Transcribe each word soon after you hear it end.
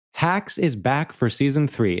Hacks is back for season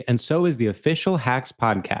 3, and so is the official Hacks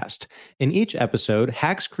podcast. In each episode,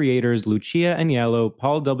 Hacks creators Lucia Aniello,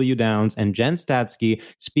 Paul W. Downs, and Jen Statsky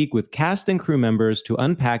speak with cast and crew members to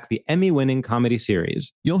unpack the Emmy-winning comedy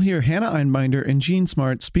series. You'll hear Hannah Einbinder and Jean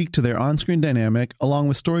Smart speak to their on-screen dynamic, along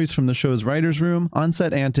with stories from the show's writer's room,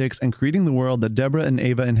 on-set antics, and creating the world that Deborah and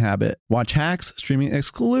Ava inhabit. Watch Hacks, streaming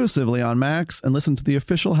exclusively on Max, and listen to the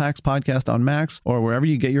official Hacks podcast on Max or wherever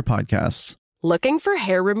you get your podcasts. Looking for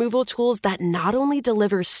hair removal tools that not only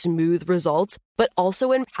deliver smooth results, but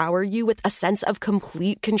also empower you with a sense of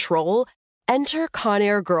complete control? Enter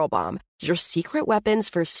Conair Girl Bomb, your secret weapons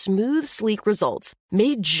for smooth, sleek results,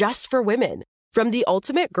 made just for women. From the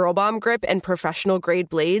ultimate Girl Bomb grip and professional-grade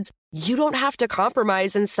blades, you don't have to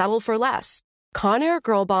compromise and settle for less. Conair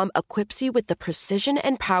Girl Bomb equips you with the precision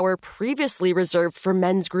and power previously reserved for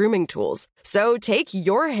men's grooming tools. So take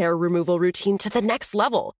your hair removal routine to the next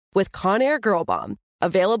level with Conair Girl Bomb.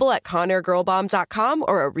 Available at ConairGirlBomb.com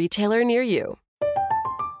or a retailer near you.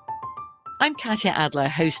 I'm Katya Adler,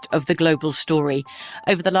 host of The Global Story.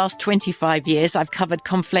 Over the last 25 years, I've covered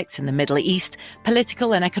conflicts in the Middle East,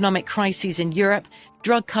 political and economic crises in Europe,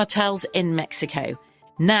 drug cartels in Mexico.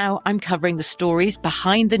 Now I'm covering the stories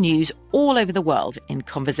behind the news all over the world in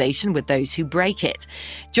conversation with those who break it.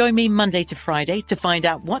 Join me Monday to Friday to find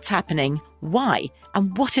out what's happening, why,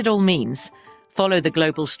 and what it all means. Follow The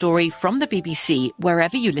Global Story from the BBC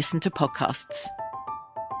wherever you listen to podcasts.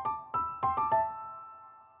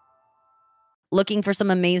 Looking for some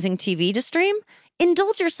amazing TV to stream?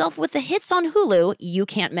 Indulge yourself with the hits on Hulu you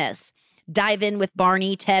can't miss. Dive in with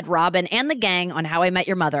Barney, Ted, Robin, and the gang on How I Met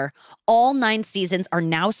Your Mother. All 9 seasons are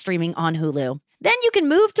now streaming on Hulu. Then you can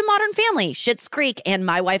move to Modern Family, Schitt's Creek, and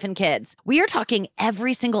My Wife and Kids. We are talking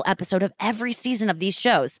every single episode of every season of these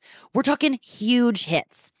shows. We're talking huge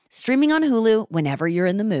hits. Streaming on Hulu whenever you're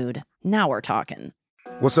in the mood. Now we're talking.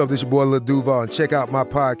 What's up, this your boy Lil Duval, and check out my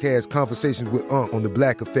podcast, Conversations with Unc, on the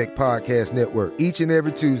Black Effect Podcast Network. Each and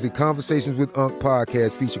every Tuesday, Conversations with Unc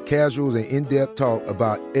podcast feature casuals and in-depth talk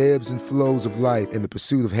about ebbs and flows of life and the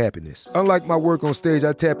pursuit of happiness. Unlike my work on stage,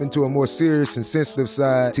 I tap into a more serious and sensitive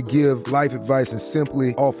side to give life advice and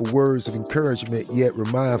simply offer words of encouragement, yet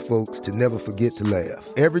remind folks to never forget to laugh.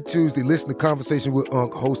 Every Tuesday, listen to Conversation with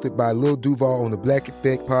Unc, hosted by Lil Duval on the Black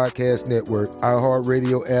Effect Podcast Network,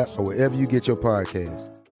 iHeartRadio app, or wherever you get your podcasts.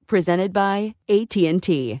 Presented by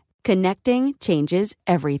AT&T. Connecting changes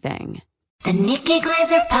everything. The Nikki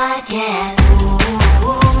Glazer Podcast.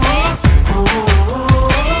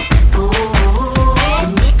 The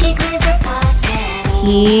Nikki Glazer Podcast.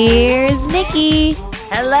 Here's Nikki.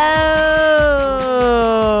 Hello.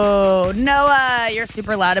 Noah, you're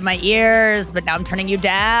super loud in my ears, but now I'm turning you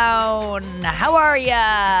down. How are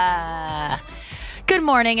ya? Good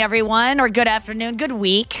morning, everyone, or good afternoon, good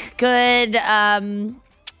week, good,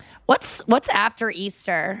 What's after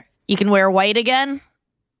Easter? You can wear white again?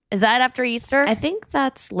 Is that after Easter? I think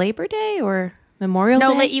that's Labor Day or Memorial Day.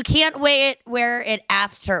 No, you can't wear it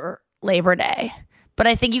after Labor Day. But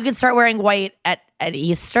I think you can start wearing white at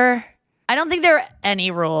Easter. I don't think there are any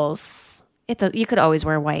rules. You could always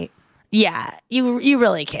wear white. Yeah, you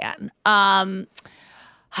really can. I'm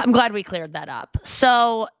glad we cleared that up.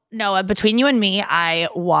 So, Noah, between you and me, I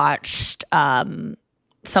watched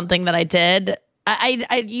something that I did.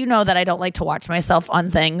 I you know that I don't like to watch myself on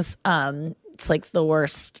things. It's like the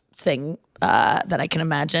worst thing that I can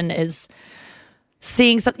imagine is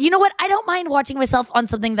seeing something. You know what? I don't mind watching myself on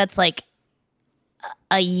something that's like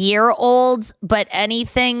a year old, but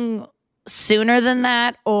anything sooner than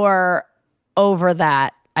that or over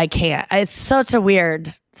that, I can't. It's such a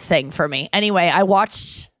weird thing for me. Anyway, I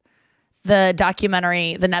watched the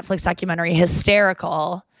Netflix documentary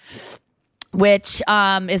Hysterical, which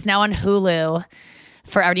is now on Hulu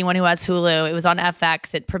for anyone who has Hulu. It was on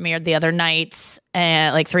FX. It premiered the other night,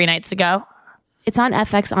 like 3 nights ago. It's on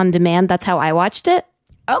FX On Demand. That's how I watched it.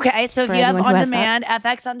 Okay, so if you have On Demand,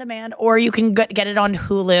 FX On Demand, or you can get it on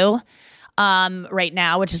Hulu right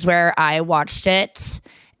now, which is where I watched it.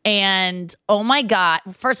 And oh my God,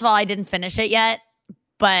 first of all, I didn't finish it yet,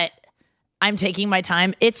 but I'm taking my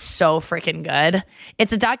time. It's so freaking good.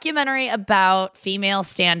 It's a documentary about female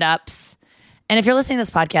stand-ups. And if you're listening to this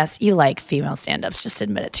podcast, you like female stand-ups, just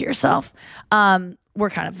admit it to yourself. We're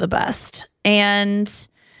kind of the best. And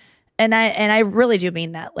I really do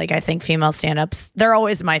mean that. Like, I think female stand-ups, they're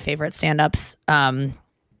always my favorite stand-ups. And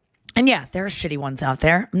yeah, there are shitty ones out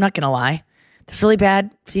there. I'm not going to lie. There's really bad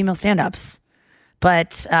female stand-ups.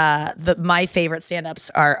 But my favorite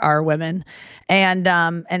stand-ups are women. And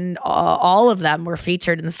all of them were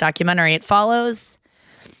featured in this documentary. It's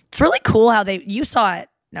really cool how you saw it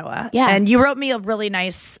Noah. Yeah. And you wrote me a really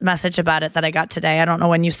nice message about it that I got today. I don't know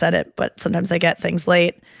when you said it, but sometimes I get things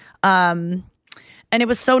late. And it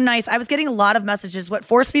was so nice. I was getting a lot of messages. What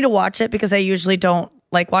forced me to watch it, because I usually don't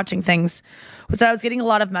like watching things, was that I was getting a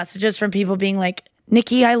lot of messages from people being like,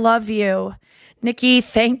 Nikki, I love you. Nikki,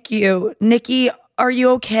 thank you. Nikki, are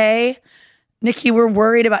you okay? Nikki, we're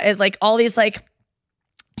worried about it. Like all these like,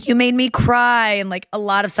 you made me cry, and like a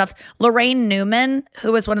lot of stuff. Lorraine Newman,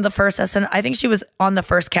 who was one of the first SNL, I think she was on the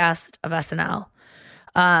first cast of SNL.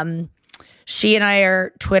 She and I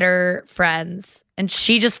are Twitter friends, and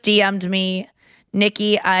she just DM'd me,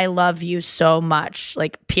 Nikki, I love you so much.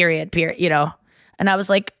 Like period. You know? And I was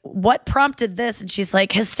like, what prompted this? And she's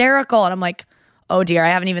like, hysterical. And I'm like, oh dear, I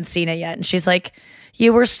haven't even seen it yet. And she's like,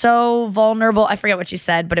 you were so vulnerable. I forget what she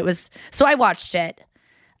said, but it was, so I watched it.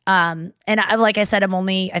 And like I said, I'm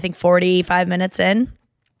only, I think 45 minutes in,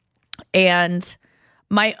 and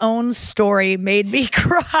my own story made me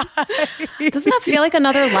cry. Doesn't that feel like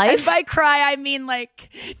another life? And by cry, I mean like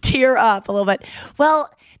tear up a little bit. Well,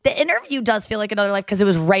 the interview does feel like another life because it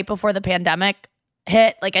was right before the pandemic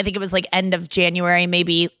hit. Like I think it was like end of January,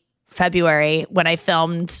 maybe February, when I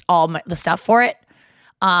filmed all the stuff for it.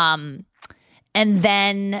 And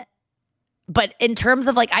then, but in terms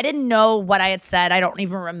of like, I didn't know what I had said. I don't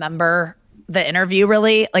even remember the interview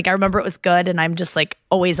really. Like I remember it was good, and I'm just like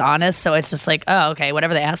always honest. So it's just like, oh, okay,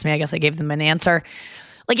 whatever they asked me, I guess I gave them an answer.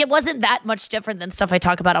 Like it wasn't that much different than stuff I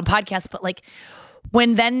talk about on podcasts, but like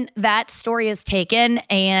when then that story is taken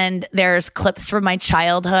and there's clips from my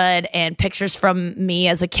childhood and pictures from me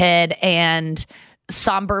as a kid and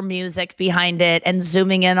somber music behind it and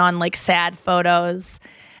zooming in on like sad photos.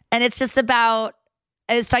 And it's just about,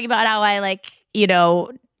 I was talking about how I like, you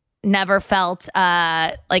know, never felt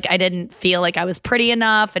like I didn't feel like I was pretty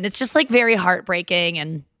enough. And it's just like very heartbreaking.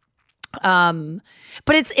 And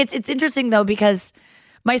but it's interesting though, because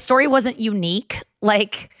my story wasn't unique.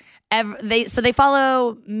 Like they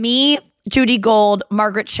follow me, Judy Gold,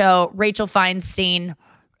 Margaret Cho, Rachel Feinstein,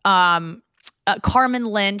 Carmen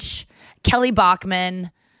Lynch, Kelly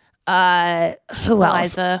Bachman, who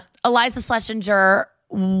else? Eliza Schlesinger,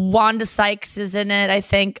 Wanda Sykes is in it, I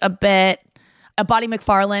think, a bit. Bonnie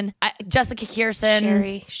McFarlane, Jessica Kirson,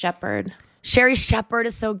 Sherry Shepherd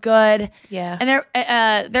is so good. Yeah,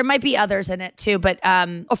 and there might be others in it too, but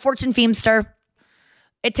a Fortune Feimster.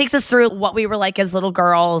 It takes us through what we were like as little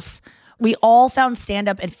girls. We all found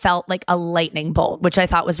stand-up and felt like a lightning bolt, which I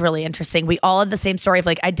thought was really interesting. We all had the same story of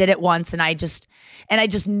like, I did it once and I just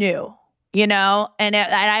knew, you know? And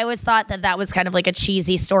I always thought that was kind of like a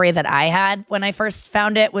cheesy story that I had when I first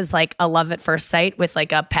found it, was like a love at first sight with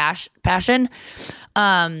like a passion.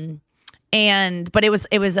 But it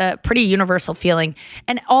was a pretty universal feeling.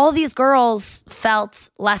 And all these girls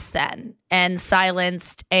felt less than and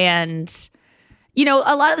silenced, and you know,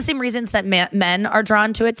 a lot of the same reasons that men are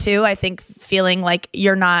drawn to it too. I think feeling like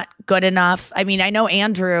you're not good enough. I mean, I know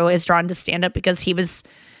Andrew is drawn to stand-up because he was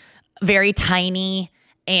very tiny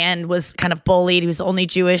and was kind of bullied. He was the only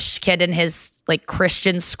Jewish kid in his like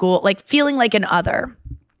Christian school, like feeling like an other,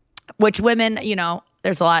 which women, you know,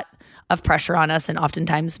 there's a lot of pressure on us. And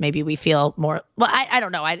oftentimes maybe we feel more, well, I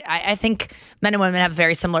don't know. I think men and women have a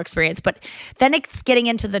very similar experience, but then it's getting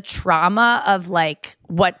into the trauma of like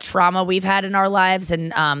what trauma we've had in our lives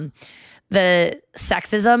and the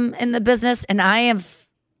sexism in the business. And I have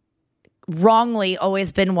wrongly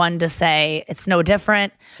always been one to say it's no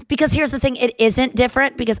different, because here's the thing, it isn't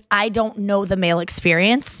different because I don't know the male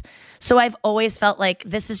experience. So I've always felt like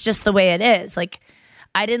this is just the way it is. Like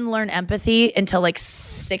I didn't learn empathy until like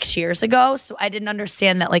 6 years ago. So I didn't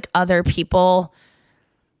understand that like other people,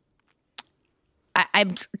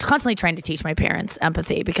 I'm constantly trying to teach my parents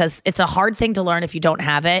empathy because it's a hard thing to learn if you don't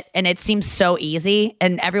have it. And it seems so easy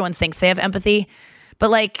and everyone thinks they have empathy. But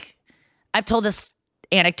like, I've told this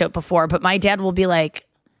anecdote before, but my dad will be like,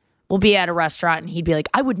 we'll be at a restaurant and he'd be like,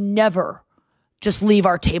 I would never just leave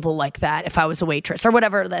our table like that if I was a waitress or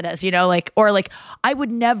whatever that is, you know, like, or like, I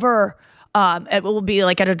would never, it will be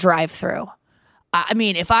like at a drive-through. I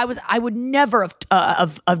mean, if I would never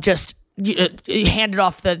have just handed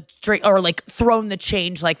off the drink or like thrown the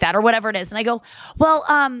change like that or whatever it is. And I go, well,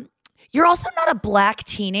 you're also not a black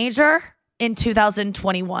teenager in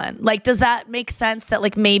 2021. Like, does that make sense that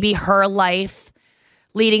like maybe her life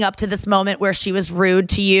leading up to this moment where she was rude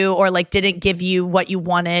to you or like didn't give you what you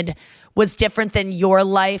wanted was different than your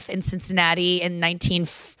life in Cincinnati in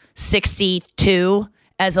 1962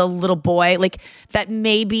 as a little boy? Like that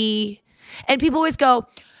maybe, and people always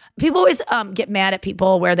get mad at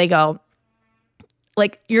people where they go,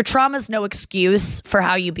 like, your trauma is no excuse for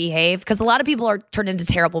how you behave. Because a lot of people are turned into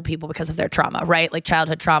terrible people because of their trauma, right? Like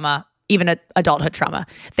childhood trauma, even adulthood trauma.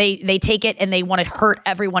 They take it and they want to hurt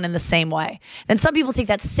everyone in the same way. Then some people take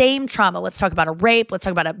that same trauma. Let's talk about a rape. Let's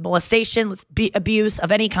talk about a molestation, abuse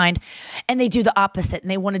of any kind. And they do the opposite,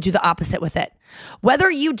 and they want to do the opposite with it.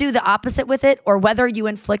 Whether you do the opposite with it or whether you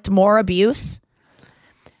inflict more abuse,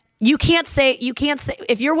 you can't say,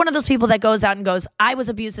 if you're one of those people that goes out and goes, I was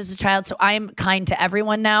abused as a child, so I am kind to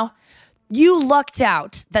everyone now. You lucked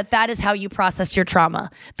out that is how you process your trauma.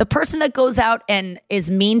 The person that goes out and is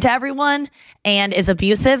mean to everyone and is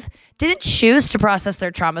abusive didn't choose to process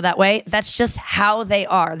their trauma that way. That's just how they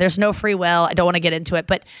are. There's no free will. I don't want to get into it,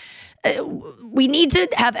 but we need to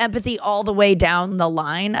have empathy all the way down the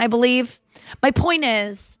line, I believe. My point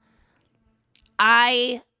is,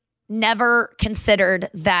 I never considered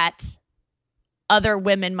that other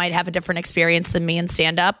women might have a different experience than me in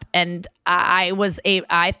stand-up. And I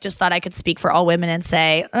just thought I could speak for all women and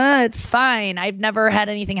say, it's fine. I've never had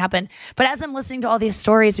anything happen. But as I'm listening to all these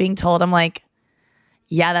stories being told, I'm like,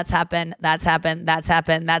 yeah, that's happened. That's happened. That's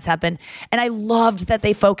happened. That's happened. And I loved that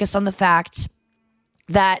they focused on the fact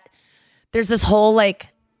that there's this whole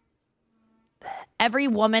every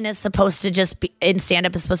woman is supposed to just be in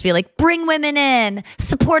stand-up is supposed to be like, bring women in,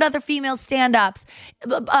 support other female stand-ups,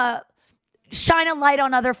 shine a light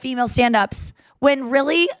on other female stand-ups, when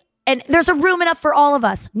really, and there's a room enough for all of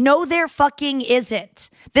us. No, there fucking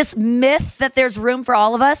isn't. This myth that there's room for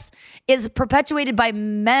all of us is perpetuated by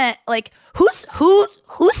men. Like,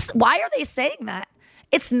 why are they saying that?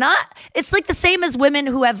 It's not, it's like the same as women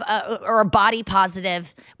who have, are body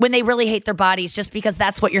positive when they really hate their bodies just because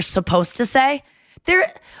that's what you're supposed to say.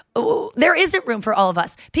 There isn't room for all of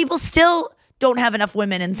us. People still don't have enough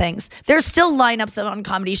women in things. There's still lineups on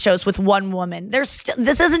comedy shows with one woman. This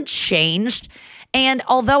hasn't changed. And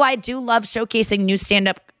although I do love showcasing new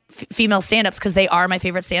female stand-ups because they are my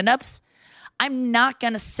favorite stand-ups, I'm not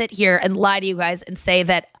going to sit here and lie to you guys and say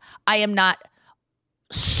that I am not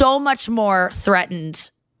so much more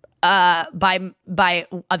threatened by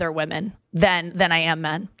other women than I am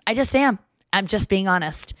men. I just am. I'm just being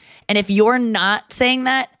honest. And if you're not saying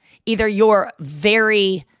that, either you're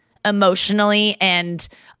very emotionally and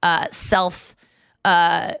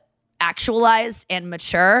self-actualized and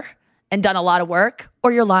mature and done a lot of work,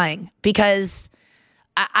 or you're lying, because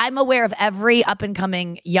I'm aware of every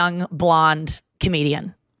up-and-coming young blonde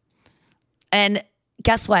comedian. And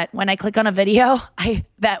guess what? When I click on a video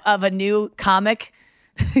of a new comic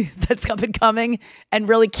that's up and coming and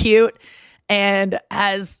really cute and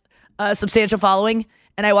has a substantial following,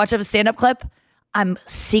 and I watch a stand-up clip, I'm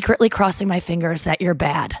secretly crossing my fingers that you're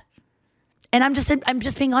bad. And I'm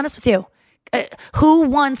just being honest with you. Who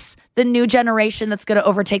wants the new generation that's going to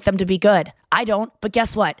overtake them to be good? I don't, but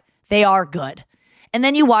guess what? They are good. And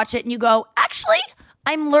then you watch it and you go, actually,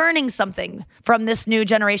 I'm learning something from this new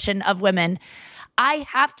generation of women. I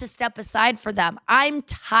have to step aside for them. I'm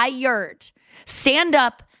tired. Stand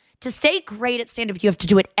up. To stay great at stand-up, you have to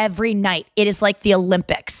do it every night. It is like the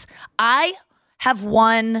Olympics. I have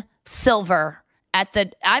won silver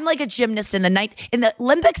I'm like a gymnast in the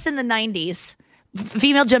Olympics in the 90s,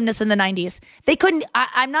 female gymnasts in the 90s. They couldn't,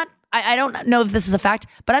 I don't know if this is a fact,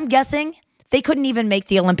 but I'm guessing they couldn't even make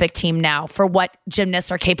the Olympic team now for what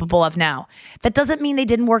gymnasts are capable of now. That doesn't mean they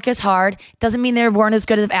didn't work as hard. It doesn't mean they weren't as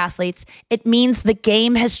good as athletes. It means the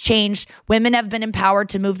game has changed. Women have been empowered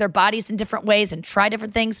to move their bodies in different ways and try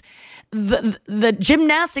different things. The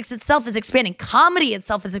gymnastics itself is expanding. Comedy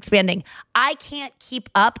itself is expanding. I can't keep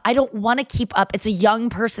up. I don't want to keep up. It's a young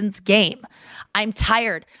person's game. I'm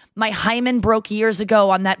tired. My hymen broke years ago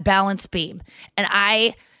on that balance beam, and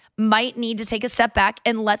I might need to take a step back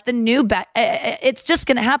and let the new it's just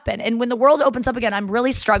going to happen. And when the world opens up again, I'm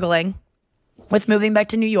really struggling with moving back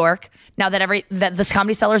to New York now that this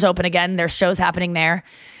Comedy Cellar's open again. There's shows happening there,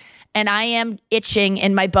 and I am itching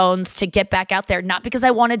in my bones to get back out there, not because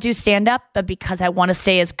I want to do stand-up, but because I want to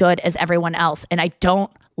stay as good as everyone else, and I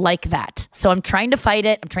don't like that. So I'm trying to fight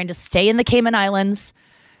it. I'm trying to stay in the Cayman Islands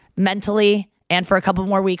mentally and for a couple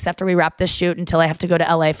more weeks after we wrap this shoot until I have to go to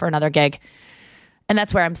LA for another gig. And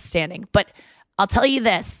that's where I'm standing. But I'll tell you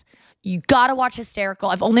this, you got to watch Hysterical.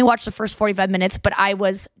 I've only watched the first 45 minutes, but I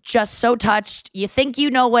was just so touched. You think you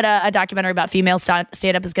know what a documentary about female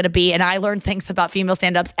stand-up is going to be, and I learned things about female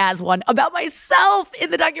stand-ups as one about myself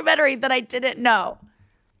in the documentary that I didn't know.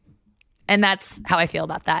 And that's how I feel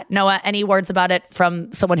about that. Noah, any words about it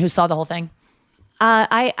from someone who saw the whole thing?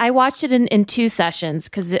 I watched it in 2 sessions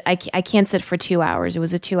because I can't sit for 2 hours. It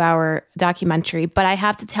was a 2-hour documentary, but I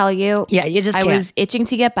have to tell you, I was itching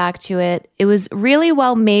to get back to it. It was really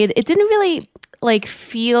well made. It didn't really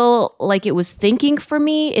feel like it was thinking for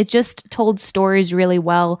me. It just told stories really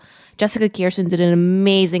well. Jessica Kirson did an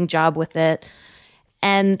amazing job with it.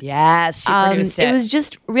 And yes, she produced it. It was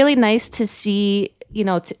just really nice to see,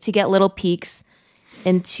 to get little peeks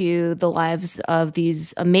into the lives of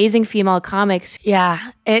these amazing female comics.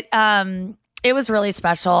 Yeah, it was really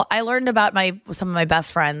special. I learned about some of my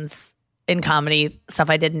best friends in comedy, stuff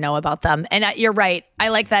I didn't know about them. And you're right. I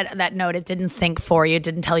like that note. It didn't think for you,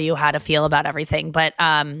 didn't tell you how to feel about everything. But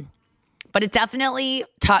it definitely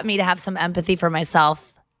taught me to have some empathy for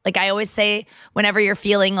myself. Like I always say, whenever you're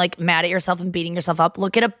feeling like mad at yourself and beating yourself up,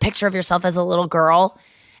 look at a picture of yourself as a little girl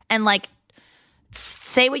and like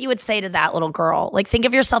say what you would say to that little girl. Like think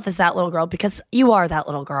of yourself as that little girl because you are that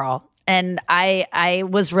little girl. And I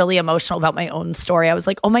was really emotional about my own story. I was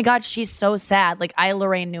like, oh my God, she's so sad. Like I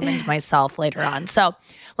Lorraine Newman'd myself later on. So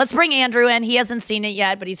let's bring Andrew in. He hasn't seen it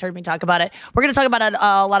yet, but he's heard me talk about it. We're going to talk about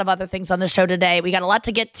a lot of other things on the show today. We got a lot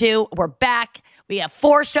to get to. We're back. We have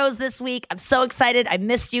 4 shows this week. I'm so excited. I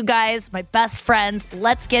missed you guys, my best friends.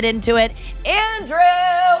 Let's get into it. Andrew!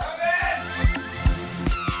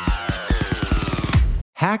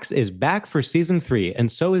 Hacks is back for season 3,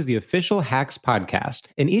 and so is the official Hacks podcast.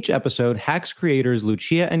 In each episode, Hacks creators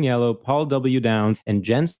Lucia Aniello, Paul W. Downs, and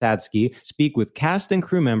Jen Statsky speak with cast and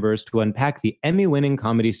crew members to unpack the Emmy-winning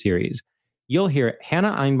comedy series. You'll hear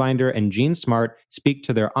Hannah Einbinder and Jean Smart speak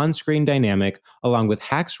to their on-screen dynamic, along with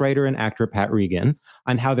Hacks writer and actor Pat Regan,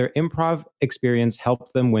 on how their improv experience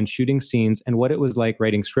helped them when shooting scenes and what it was like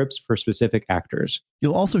writing scripts for specific actors.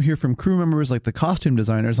 You'll also hear from crew members like the costume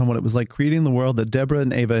designers on what it was like creating the world that Deborah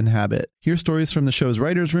and Ava inhabit. Hear stories from the show's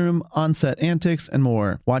writer's room, on-set antics, and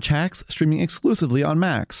more. Watch Hacks streaming exclusively on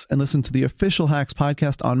Max, and listen to the official Hacks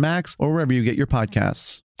podcast on Max or wherever you get your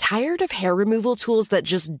podcasts. Tired of hair removal tools that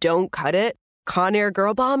just don't cut it? Conair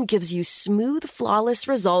Girl Bomb gives you smooth, flawless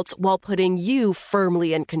results while putting you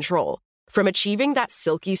firmly in control. From achieving that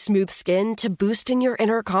silky smooth skin to boosting your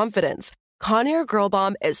inner confidence, Conair Girl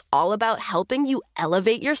Bomb is all about helping you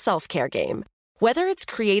elevate your self-care game. Whether it's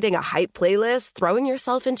creating a hype playlist, throwing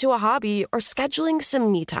yourself into a hobby, or scheduling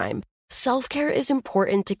some me time, self-care is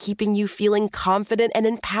important to keeping you feeling confident and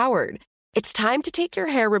empowered. It's time to take your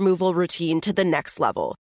hair removal routine to the next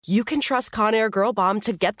level. You can trust Conair Girl Bomb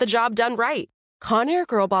to get the job done right. Conair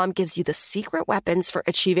Girl Bomb gives you the secret weapons for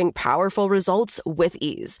achieving powerful results with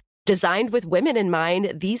ease. Designed with women in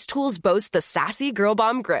mind, these tools boast the sassy Girl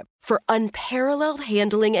Bomb grip for unparalleled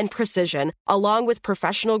handling and precision, along with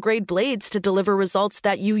professional-grade blades to deliver results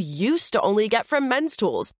that you used to only get from men's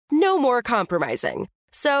tools. No more compromising.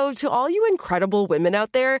 So, to all you incredible women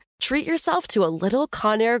out there, treat yourself to a little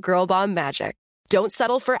Conair Girl Bomb magic. Don't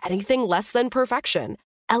settle for anything less than perfection.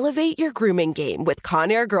 Elevate your grooming game with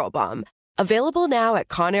Conair Girl Bomb. Available now at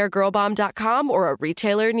ConairGirlBomb.com or a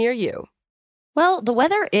retailer near you. Well, the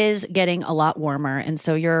weather is getting a lot warmer, and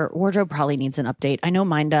so your wardrobe probably needs an update. I know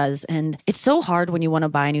mine does, and it's so hard when you want to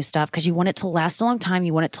buy new stuff because you want it to last a long time,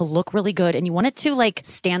 you want it to look really good, and you want it to like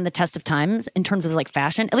stand the test of time in terms of like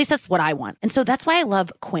fashion. At least that's what I want. And so that's why I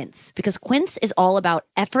love Quince, because Quince is all about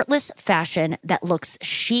effortless fashion that looks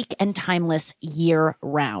chic and timeless year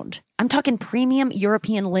round. I'm talking premium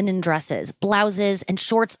European linen dresses, blouses, and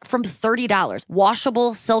shorts from $30.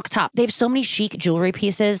 Washable silk top. They have so many chic jewelry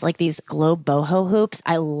pieces like these globe boho hoops.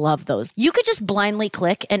 I love those. You could just blindly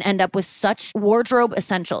click and end up with such wardrobe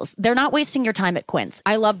essentials. They're not wasting your time at Quince.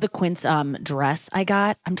 I love the Quince dress I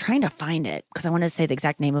got. I'm trying to find it because I want to say the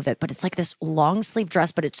exact name of it, but it's like this long sleeve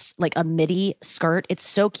dress, but it's like a midi skirt. It's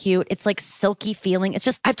so cute. It's like silky feeling. It's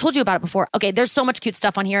just, I've told you about it before. Okay, there's so much cute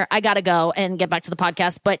stuff on here. I gotta go and get back to the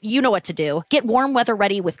podcast, but you know what to do. Get warm weather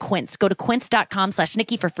ready with Quince. Go to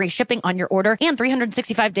quince.com/Nikki for free shipping on your order and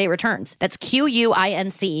 365-day returns. That's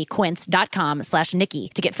QUINCE, quince.com/Nikki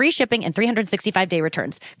to get free shipping and 365-day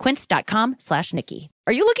returns. Quince.com/Nikki.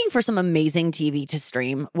 Are you looking for some amazing TV to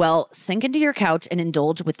stream? Well, sink into your couch and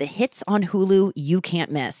indulge with the hits on Hulu you can't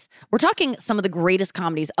miss. We're talking some of the greatest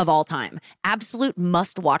comedies of all time. Absolute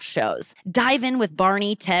must-watch shows. Dive in with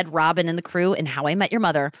Barney, Ted, Robin, and the crew in How I Met Your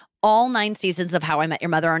Mother. All 9 seasons of How I Met Your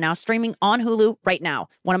Mother are now streaming on Hulu right now.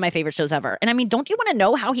 One of my favorite shows ever. And I mean, don't you want to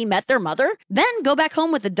know how he met their mother? Then go back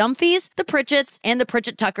home with the Dumfies, the Pritchetts, and the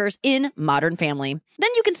Pritchett Tuckers in Modern Family. Then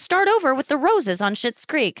you can start over with the Roses on Schitt's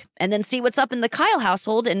Creek. And then see what's up in the Kyle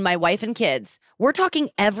household in My Wife and Kids. We're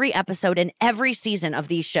talking every episode and every season of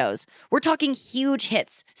these shows. We're talking huge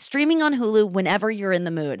hits, streaming on Hulu whenever you're in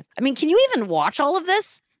the mood. I mean, can you even watch all of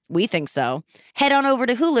this? We think so. Head on over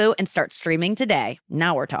to Hulu and start streaming today.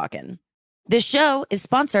 Now we're talking. This show is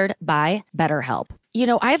sponsored by BetterHelp. You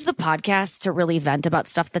know, I have the podcast to really vent about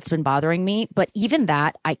stuff that's been bothering me, but even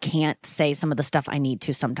that, I can't say some of the stuff I need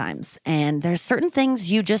to sometimes. And there's certain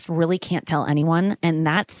things you just really can't tell anyone, and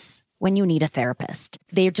that's when you need a therapist.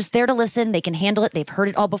 They're just there to listen. They can handle it. They've heard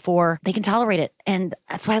it all before. They can tolerate it. And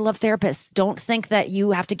that's why I love therapists. Don't think that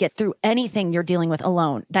you have to get through anything you're dealing with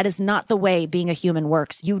alone. That is not the way being a human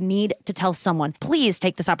works. You need to tell someone. Please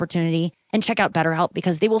take this opportunity and check out BetterHelp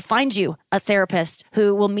because they will find you a therapist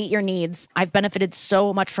who will meet your needs. I've benefited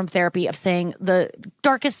so much from therapy of saying the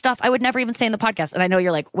darkest stuff I would never even say in the podcast. And I know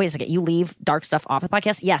you're like, wait a second, you leave dark stuff off the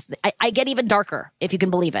podcast? Yes, I get even darker, if you can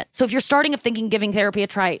believe it. So if you're starting of thinking giving therapy a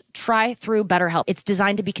try through BetterHelp. It's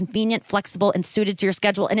designed to be convenient, flexible, and suited to your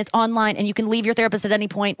schedule. And it's online and you can leave your therapist at any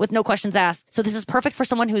point with no questions asked. So this is perfect for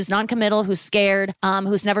someone who's non-committal, who's scared,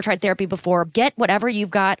 who's never tried therapy before. Get whatever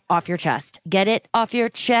you've got off your chest. Get it off your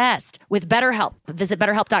chest with BetterHelp. Visit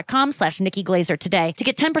BetterHelp.com/Nikki Glazer today to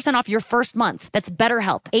get 10% off your first month. That's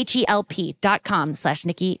BetterHelp,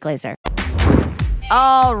 HELP.com/Nikki Glazer.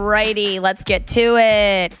 All righty, let's get to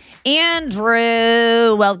it.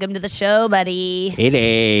 Andrew, welcome to the show, buddy.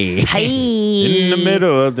 Hey. Hi. In the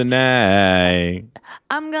middle of the night.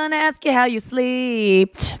 I'm going to ask you how you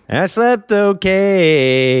slept. I slept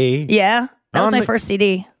okay. Yeah, that was my first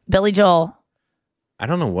CD. Billy Joel. I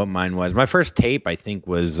don't know what mine was. My first tape, I think,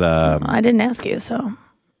 was... I didn't ask you, so...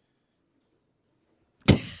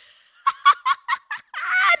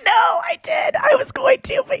 No, I did. I was going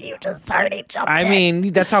to, but you just already jumped in. I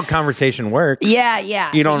mean, that's how conversation works. Yeah.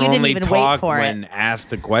 You don't only didn't even talk wait for when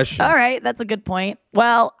asked a question. All right, that's a good point.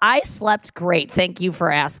 Well, I slept great. Thank you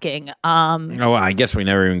for asking. Well, I guess we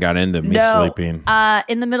never even got into me sleeping.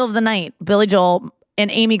 In the middle of the night, Billy Joel and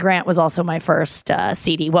Amy Grant was also my first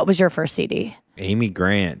CD. What was your first CD? Amy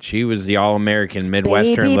Grant. She was the all-American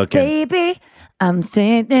Midwestern looking. Baby, I'm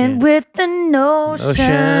standing with the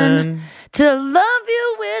notion to love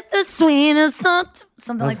you with the sweetest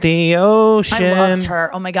something like the ocean. I loved her.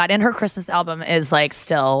 Oh my God. And her Christmas album is like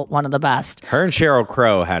still one of the best. Her and Sheryl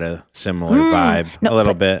Crow had a similar vibe a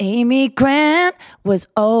little bit. Amy Grant was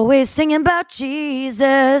always singing about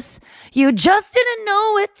Jesus. You just didn't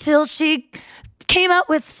know it till she came out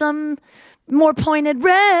with some more pointed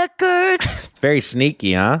records. It's very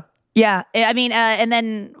sneaky, huh? Yeah. I mean, and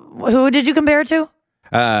then who did you compare it to?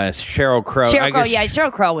 Sheryl Crow.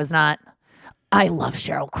 Sheryl Crow was not. I love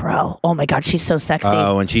Sheryl Crow. Oh my God, she's so sexy.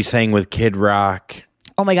 Oh, and she sang with Kid Rock.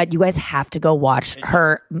 Oh my God, you guys have to go watch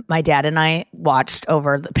her. My dad and I watched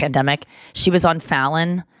over the pandemic. She was on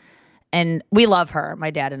Fallon, and we love her,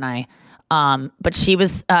 my dad and I. But she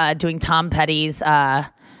was doing Tom Petty's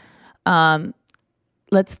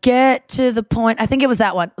Let's Get to the Point. I think it was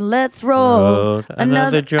that one. Let's roll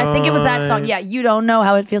another joint. I think it was that song. Yeah, You Don't Know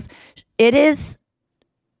How It Feels. It is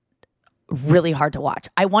really hard to watch.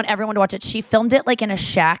 I want everyone to watch it. She filmed it like in a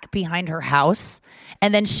shack behind her house,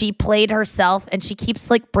 and then she played herself, and she keeps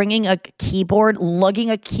like bringing a keyboard, lugging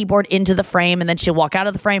a keyboard into the frame, and then she'll walk out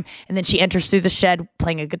of the frame, and then she enters through the shed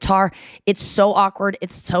playing a guitar. It's so awkward.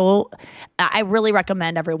 I really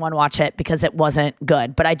recommend everyone watch it because it wasn't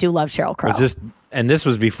good, but I do love Sheryl Crow. This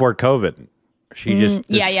was before COVID. She just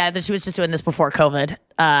she was just doing this before COVID.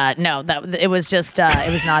 It was just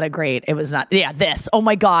it was not a great. It was not. Yeah, this. Oh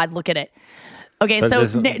my God, look at it. Okay, so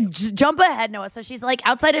just jump ahead, Noah. So she's like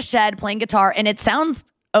outside a shed playing guitar, and it sounds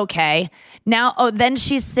okay. Now, then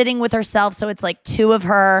she's sitting with herself, so it's like two of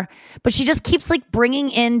her, but she just keeps like bringing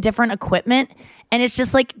in different equipment, and it's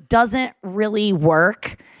just like doesn't really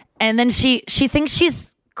work. And then she thinks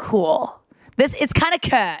she's cool. It's kind of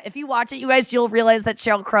cuh. If you watch it, you guys, you'll realize that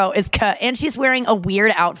Sheryl Crow is cuh, and she's wearing a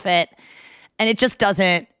weird outfit, and it just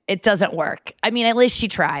doesn't work. I mean, at least she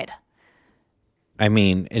tried. I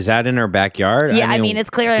mean, is that in her backyard? Yeah, I mean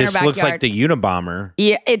it's clearly in her backyard. This looks like the Unabomber.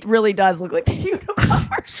 Yeah, it really does look like the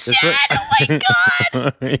Unabomber. Shit, oh my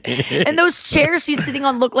God. And those chairs she's sitting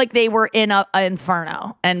on look like they were in an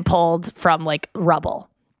inferno and pulled from like rubble.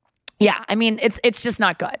 Yeah, I mean, it's just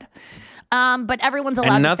not good. But everyone's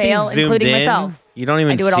allowed to fail, including myself. You don't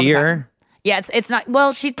even see her. Yeah, it's not.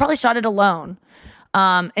 Well, she probably shot it alone.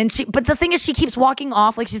 But the thing is, she keeps walking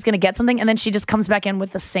off like she's gonna get something, and then she just comes back in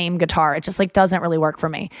with the same guitar. It just like doesn't really work for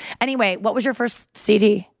me. Anyway, what was your first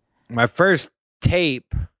CD? My first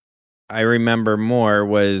tape, I remember more,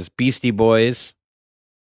 was Beastie Boys.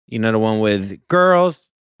 You know, the one with girls.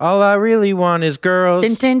 All I really want is girls.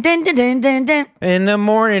 Dun, dun, dun, dun, dun, dun, dun. In the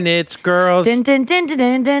morning, it's girls. Dun, dun, dun, dun,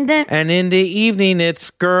 dun, dun, dun. And in the evening, it's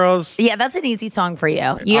girls. Yeah, that's an easy song for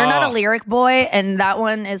you. You're not a lyric boy, and that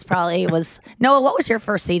one is probably was... Noah, what was your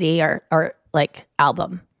first CD or like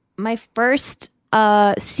album? My first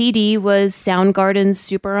CD was Soundgarden's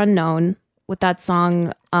Super Unknown with that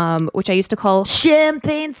song, which I used to call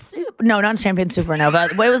Champagne Super. No, not Champagne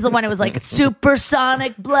Supernova. What was the one? It was like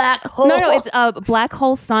Supersonic Black Hole. No, it's Black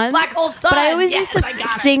Hole Sun. Black Hole Sun. But I always used to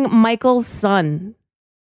sing Michael's Son.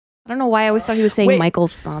 I don't know why I always thought he was saying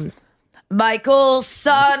Michael's son. Michael's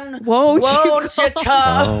son, won't you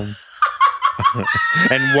come?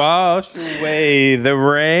 And wash away the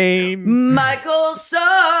rain. Michael's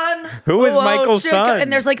son. Who is Michael's son?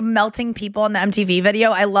 And there's like melting people in the MTV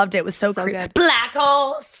video. I loved it. It was so good. Black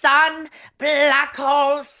hole sun, black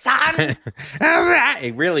hole sun.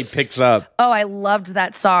 It really picks up. Oh, I loved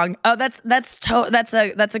that song. Oh, that's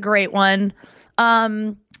a great one.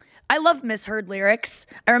 I love misheard lyrics.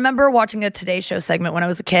 I remember watching a Today Show segment when I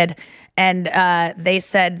was a kid, and they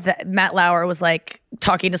said that Matt Lauer was like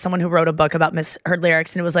talking to someone who wrote a book about misheard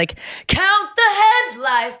lyrics, and it was like, count the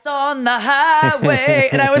headlights on the highway.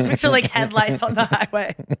 And I always picture like headlights on the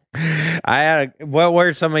highway. What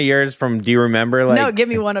were some of yours from, do you remember? Like, no, give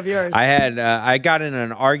me one of yours. I got in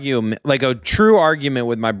an argument, like a true argument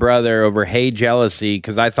with my brother over Hey Jealousy,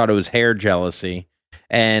 because I thought it was Hair Jealousy.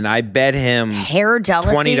 And I bet him hair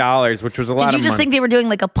jealousy $20, which was a lot of money. Did you just think they were doing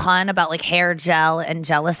like a pun about like hair gel and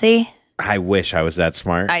jealousy? I wish I was that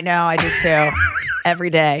smart. I know, I do too. Every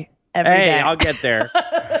day. Every day. I'll get there.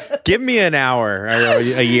 Give me an hour or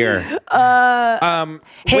a year.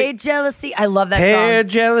 Hey Jealousy. I love that song. Hey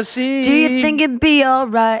Jealousy. Do you think it'd be all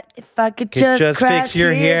right if I could just crash fix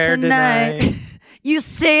your here hair tonight? You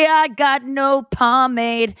say I got no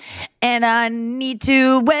pomade and I need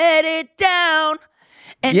to wet it down.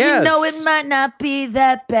 And you know it might not be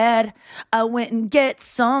that bad. I went and get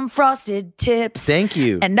some frosted tips. Thank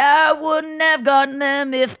you. And I wouldn't have gotten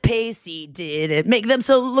them if Pacey didn't make them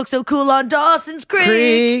look so cool on Dawson's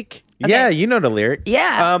Creek. Okay. Yeah, you know the lyric.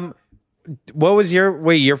 Yeah. What was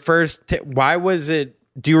your first why was it?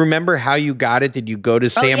 Do you remember how you got it? Did you go to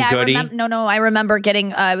Sam Goody? I remember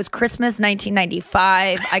getting it was Christmas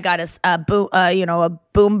 1995. I got a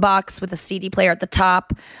boom box with a CD player at the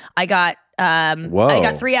top. I got I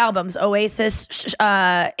got 3 albums: Oasis,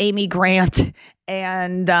 Amy Grant,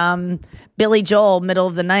 and Billy Joel, Middle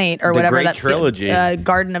of the Night, or whatever that trilogy,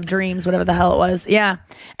 Garden of Dreams, whatever the hell it was. Yeah,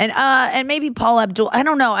 and maybe Paul Abdul. I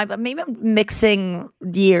don't know. Maybe I'm mixing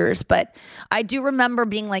years, but I do remember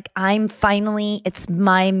being like, it's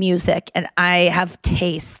my music, and I have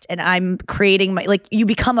taste, and I'm creating you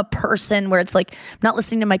become a person where it's like, I'm not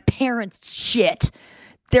listening to my parents' shit.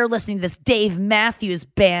 They're listening to this Dave Matthews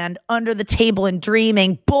Band, Under the Table and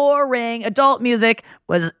Dreaming, boring adult music.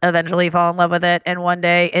 Was eventually fall in love with it. And one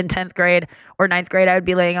day in 10th grade or 9th grade, I would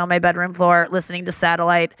be laying on my bedroom floor listening to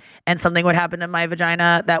Satellite, and something would happen to my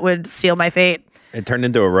vagina that would seal my fate. It turned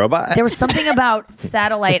into a robot? There was something about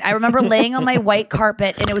Satellite. I remember laying on my white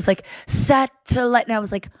carpet, and it was like, Satellite. And I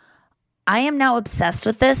was like, I am now obsessed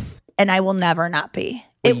with this, and I will never not be.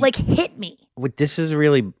 It hit me. This is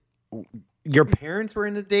really... Your parents were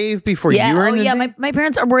into Dave before you were into Dave? My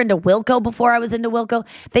parents were into Wilco before I was into Wilco.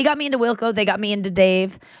 They got me into Wilco. They got me into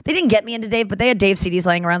Dave. They didn't get me into Dave, but they had Dave CDs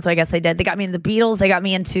laying around, so I guess they did. They got me into the Beatles. They got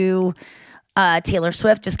me into Taylor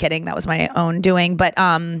Swift. Just kidding. That was my own doing. But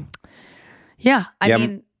I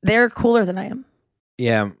mean, they're cooler than I am.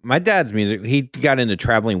 Yeah, my dad's music, he got into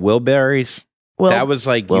Traveling Wilburys. That was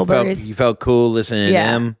like, you felt cool listening to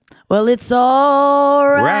them. Well, it's all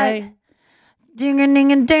right.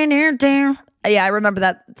 Yeah, I remember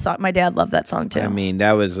that song. My dad loved that song too. I mean,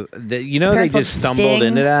 that was they just stumbled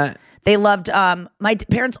into that. They loved my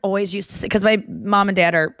parents always used to sing, because my mom and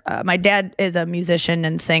dad are my dad is a musician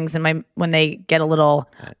and sings, and when they get a little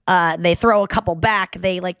they throw a couple back,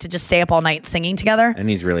 they like to just stay up all night singing together. And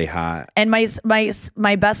he's really hot. And my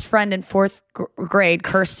best friend in 4th grade,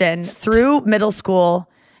 Kirsten, through middle school,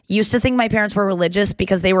 used to think my parents were religious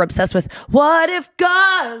because they were obsessed with "What If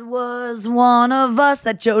God Was One of Us,"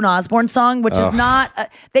 that Joan Osborne song, which is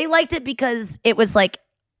not. They liked it because it was like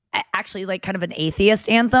actually like kind of an atheist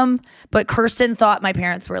anthem. But Kirsten thought my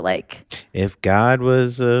parents were like, if God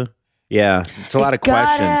was it's a lot of questions.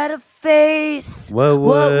 God had a face, what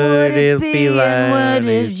would it be like? And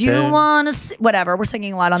what if you want to see? Whatever. We're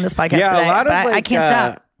singing a lot on this podcast today, a lot of I can't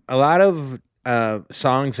stop. A lot of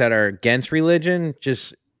songs that are against religion,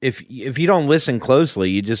 just. If you don't listen closely,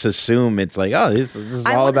 you just assume it's like, oh, this is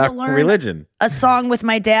all about religion. A song with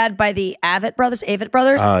my dad by the Avett Brothers.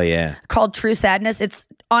 Oh, yeah. Called True Sadness. It's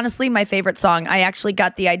honestly my favorite song. I actually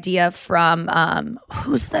got the idea from,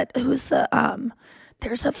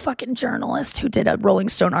 there's a fucking journalist who did a Rolling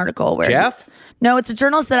Stone article where... Jeff? No, it's a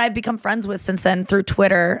journalist that I've become friends with since then through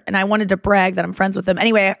Twitter, and I wanted to brag that I'm friends with him.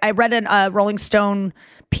 Anyway, I read a Rolling Stone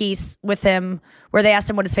piece with him where they asked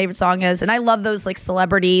him what his favorite song is, and I love those like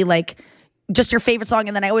celebrity, like just your favorite song,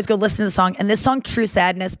 and then I always go listen to the song. And this song, True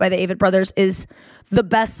Sadness by the Avett Brothers, is the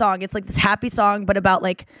best song. It's like this happy song, but about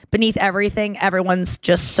like beneath everything, everyone's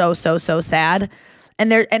just so sad.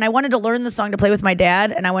 And I wanted to learn the song to play with my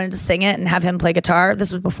dad, and I wanted to sing it and have him play guitar.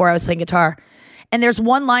 This was before I was playing guitar. And there's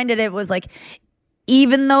one line that it was like,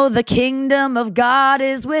 even though the kingdom of God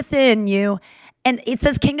is within you. And it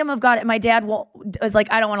says kingdom of God. And my dad was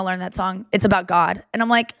like, I don't want to learn that song. It's about God. And I'm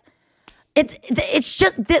like, it's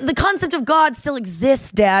just the concept of God still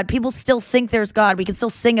exists, Dad. People still think there's God. We can still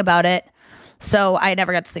sing about it. So I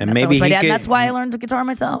never got to sing that song with my dad. And that's why I learned the guitar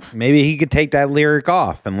myself. Maybe he could take that lyric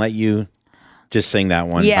off and let you just sing that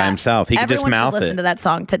one by himself. He could just mouth it. Everyone should listen to that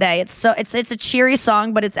song today. It's a cheery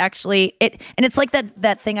song, but it's actually and it's like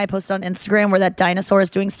that thing I posted on Instagram where that dinosaur is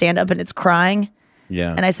doing stand up and it's crying.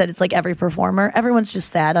 Yeah. And I said it's like every performer. Everyone's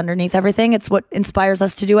just sad underneath everything. It's what inspires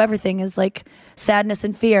us to do everything is like sadness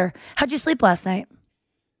and fear. How'd you sleep last night?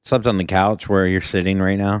 Slept on the couch where you're sitting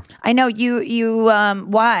right now. I know you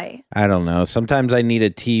why? I don't know. Sometimes I need a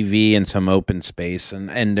TV and some open space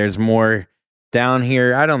and there's more down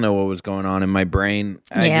here. I don't know what was going on in my brain.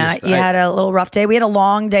 You had a little rough day. We had a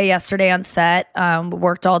long day yesterday on set.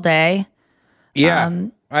 Worked all day. Yeah.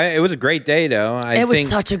 It was a great day though. It was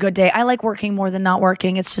such a good day. I like working more than not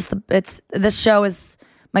working. It's just this show is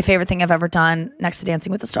my favorite thing I've ever done next to Dancing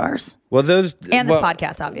with the Stars. Well, this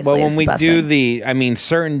podcast obviously. Well, when we do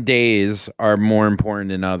certain days are more important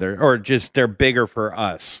than others, or just they're bigger for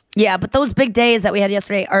us. Yeah, but those big days that we had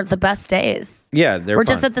yesterday are the best days. Yeah, we're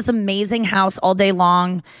just at this amazing house all day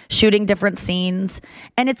long, shooting different scenes,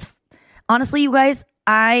 and it's honestly, you guys,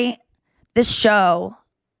 this show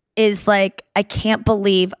is like I can't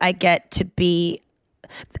believe I get to be.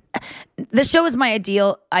 This show is my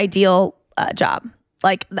ideal job.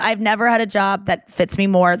 Like I've never had a job that fits me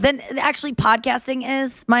more than actually podcasting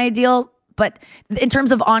is my ideal. But in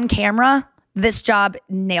terms of on camera, this job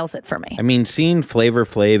nails it for me. I mean, seeing Flavor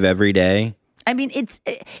Flav every day. I mean,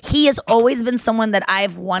 he has always been someone that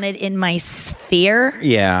I've wanted in my sphere.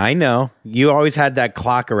 Yeah, I know. You always had that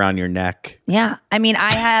clock around your neck. Yeah. I mean,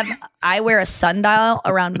 I wear a sundial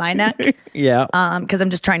around my neck. Yeah. Because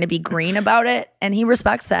I'm just trying to be green about it. And he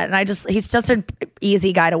respects that. And he's just an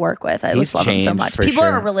easy guy to work with. I just love him so much. People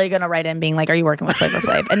are really going to write in being like, are you working with Flavor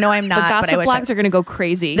Flav? And no, I'm not. The gossip blogs are going to go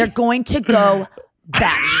crazy. They're going to go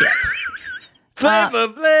batshit. Flavor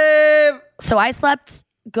Flav! So I slept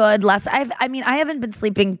good last. I haven't been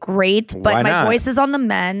sleeping great, but my voice is on the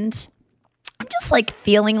mend. I'm just like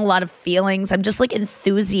feeling a lot of feelings. I'm just like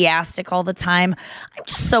enthusiastic all the time. I'm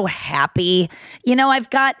just so happy. You know,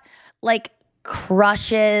 I've got like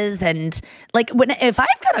crushes and like if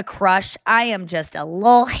I've got a crush, I am just a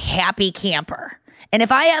little happy camper. And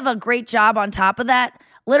if I have a great job on top of that,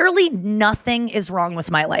 literally nothing is wrong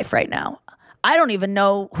with my life right now. I don't even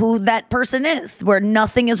know who that person is, where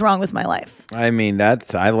nothing is wrong with my life. I mean,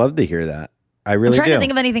 I love to hear that. I really do. I'm trying to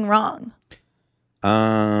think of anything wrong.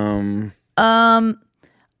 I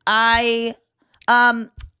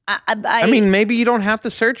mean, maybe you don't have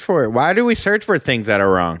to search for it. Why do we search for things that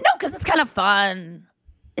are wrong? No, because it's kind of fun.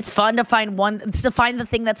 It's fun to find the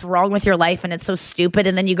thing that's wrong with your life, and it's so stupid.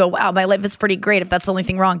 And then you go, wow, my life is pretty great if that's the only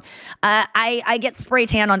thing wrong. I get spray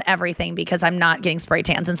tan on everything because I'm not getting spray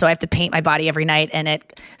tans. And so I have to paint my body every night.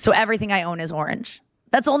 So everything I own is orange.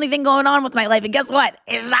 That's the only thing going on with my life. And guess what?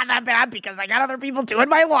 It's not that bad because I got other people doing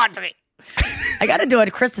my laundry. I got to do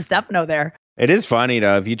it. Chris Stefano there. It is funny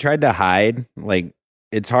though. If you tried to hide, like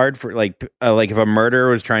it's hard for like if a murderer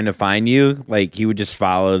was trying to find you, like he would just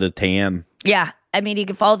follow the tan. Yeah. I mean, you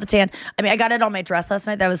can follow the tan. I mean, I got it on my dress last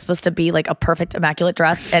night. That was supposed to be like a perfect, immaculate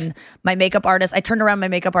dress. And my makeup artist, I turned around, my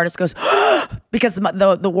makeup artist goes, because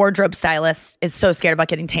the wardrobe stylist is so scared about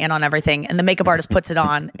getting tan on everything. And the makeup artist puts it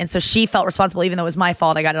on. And so she felt responsible, even though it was my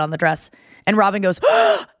fault. I got it on the dress. And Robin goes,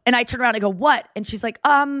 and I turn around and go, what? And she's like,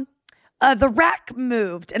 the rack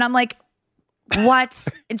moved. And I'm like, what?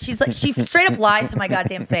 And she's like, she straight up lied to my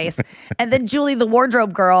goddamn face. And then Julie, the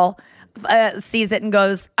wardrobe girl, sees it and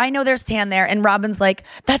goes, I know there's tan there. And Robin's like,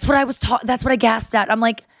 that's what I was taught. That's what I gasped at. I'm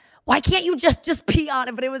like, why can't you just pee on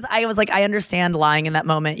it? But I was like, I understand lying in that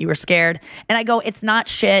moment. You were scared. And I go, it's not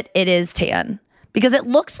shit. It is tan because it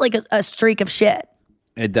looks like a streak of shit.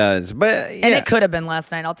 It does. But yeah. And it could have been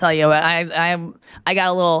last night. I'll tell you, I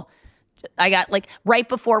got like right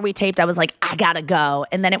before we taped, I was like, I gotta go.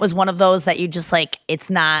 And then it was one of those that you just like, it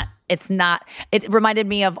reminded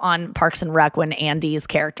me of on Parks and Rec when Andy's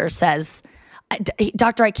character says,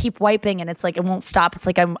 doctor, I keep wiping and it's like, it won't stop. It's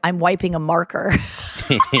like, I'm wiping a marker.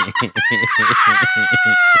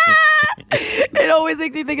 It always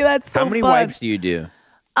makes me think of that. So how many wipes do you do?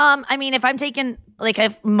 I mean, if I'm taking like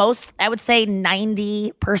I would say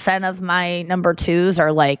 90% of my number twos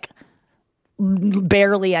are like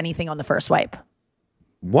barely anything on the first wipe.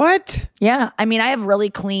 What? Yeah. I mean, I have really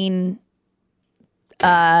clean.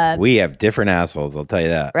 We have different assholes, I'll tell you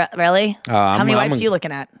that. Really? How many wipes are you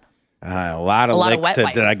looking at? A lot of licks wet to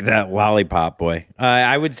wipes. like that lollipop boy.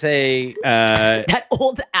 I would say That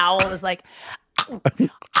old owl is like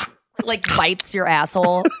bites your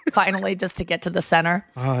asshole finally just to get to the center.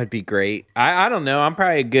 Oh, it'd be great. I don't know. I'm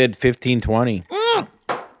probably a good 15, 20.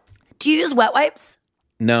 Do you use wet wipes?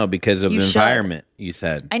 No, because of You the should. environment, you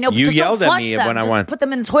said. I know, but you just yelled don't at flush me them. when I Just want. put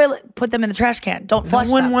them in the toilet, put them in the trash can. Don't flush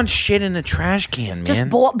No one them. wants shit in a trash can, man. Just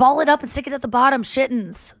ball it up and stick it at the bottom.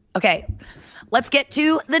 Shittins. Okay, let's get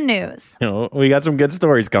to the news. We got some good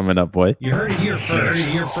stories coming up, boy. You heard it here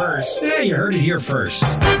first. Yeah, you heard it here first.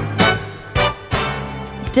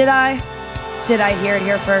 Did I hear it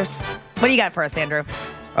here first? What do you got for us, Andrew?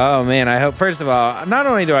 Oh, man. I hope, first of all, not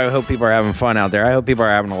only do I hope people are having fun out there, I hope people are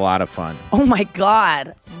having a lot of fun. Oh, my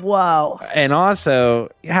God. Whoa. And also,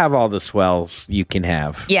 have all the swells you can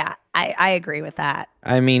have. Yeah, I agree with that.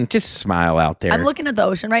 I mean, just smile out there. I'm looking at the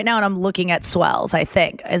ocean right now, and I'm looking at swells, I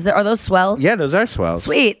think. Are those swells? Yeah, those are swells.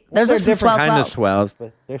 Sweet. There's They're just some different kind of swells.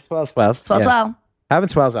 swells, but they're swells. Swell. Having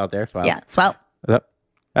swells out there. Swells. Yeah, swell. Yep.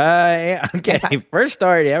 Okay, first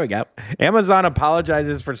story. There we go. Amazon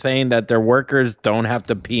apologizes for saying that their workers don't have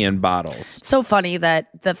to pee in bottles. It's so funny that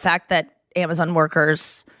the fact that Amazon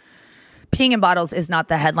workers peeing in bottles is not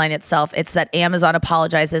the headline itself. It's that Amazon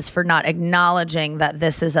apologizes for not acknowledging that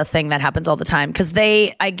this is a thing that happens all the time. Because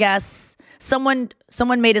I guess someone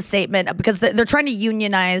made a statement because they're trying to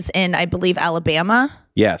unionize in, I believe, Alabama.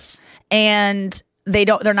 Yes. And they're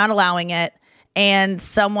not allowing it. And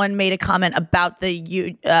someone made a comment about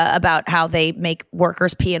about how they make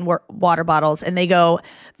workers pee in water bottles, and they go,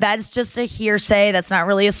 "That's just a hearsay. That's not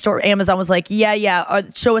really a story." Amazon was like, "Yeah,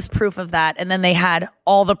 show us proof of that." And then they had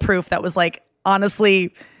all the proof that was like,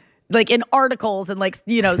 honestly, like in articles and like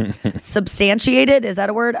substantiated. Is that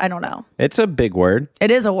a word? I don't know. It's a big word.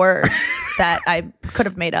 It is a word that I could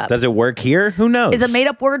have made up. Does it work here? Who knows? Is a made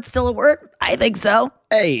up word still a word? I think so.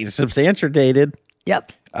 Hey, substantiated.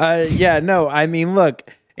 Yep. I mean, look,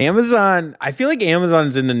 Amazon, I feel like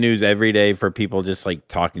Amazon's in the news every day for people just like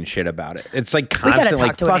talking shit about it. It's like constantly. We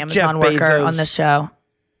got to talk to an Amazon worker on the show.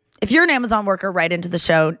 If you're an Amazon worker, write into the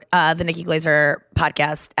show, the Nikki Glazer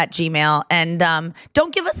podcast at Gmail. And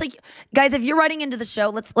don't give us guys, if you're writing into the show,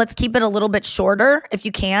 let's keep it a little bit shorter if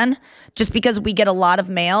you can, just because we get a lot of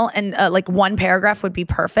mail and like one paragraph would be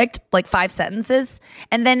perfect, like 5 sentences.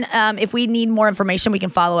 And then if we need more information, we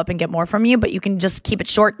can follow up and get more from you, but you can just keep it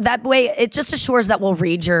short. That way, it just assures that we'll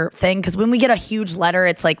read your thing. Because when we get a huge letter,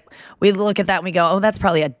 it's like we look at that and we go, oh, that's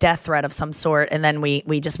probably a death threat of some sort. And then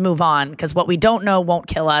we just move on because what we don't know won't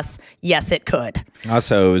kill us. Yes, it could.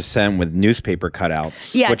 Also, it was sent with newspaper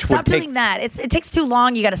cutouts. Yeah, stop doing that. It takes too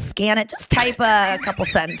long. You got to scan it. Just type a couple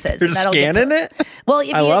sentences. You're scanning it? Well, if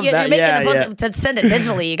you're making the post to send it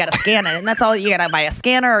digitally, you got to scan it, and that's all. You got to buy a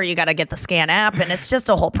scanner, or you got to get the scan app, and it's just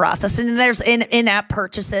a whole process. And there's in-app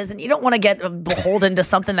purchases, and you don't want to get beholden to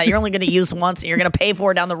something that you're only going to use once, and you're going to pay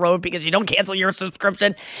for down the road because you don't cancel your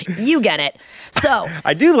subscription. You get it. So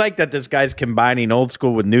I do like that this guy's combining old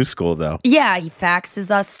school with new school, though. Yeah, he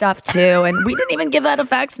faxes us stuff too, and we didn't even give that a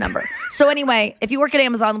fax number. So anyway, if you work at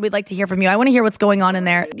Amazon, we'd like to hear from you. I want to hear what's going on in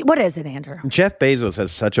there. What is it, Andrew? Jeff Bezos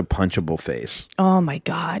has such a punchable face. Oh my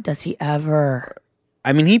God, does he ever?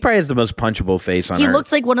 I mean, he probably has the most punchable face on earth. He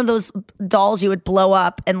looks like one of those dolls you would blow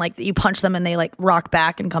up and like you punch them and they like rock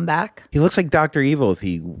back and come back. He looks like Dr. Evil if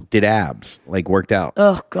he did abs, like worked out.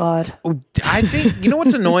 Oh God. I think, you know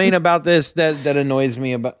what's annoying about this that annoys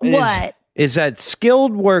me about what? Is that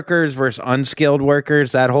skilled workers versus unskilled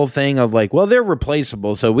workers, that whole thing of like, well, they're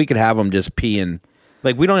replaceable, so we could have them just peeing.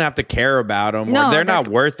 Like, we don't have to care about them, or they're not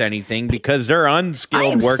worth anything because they're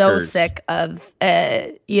unskilled workers. I am so sick of,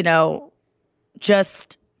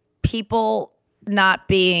 just people not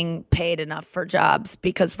being paid enough for jobs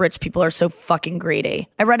because rich people are so fucking greedy.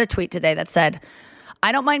 I read a tweet today that said,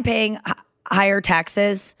 I don't mind paying higher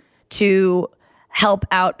taxes to help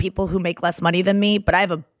out people who make less money than me, but I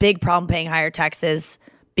have a big problem paying higher taxes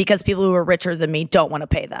because people who are richer than me don't want to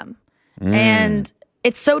pay them. And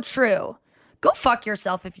it's so true. Go fuck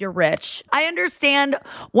yourself if you're rich. I understand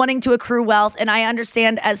wanting to accrue wealth, and I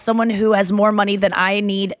understand as someone who has more money than I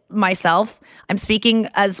need myself. I'm speaking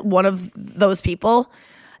as one of those people.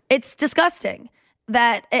 It's disgusting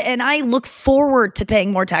that, and I look forward to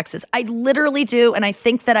paying more taxes. I literally do, and I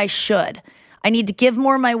think that I should. I need to give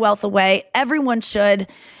more of my wealth away. Everyone should.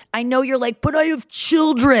 I know you're like, but I have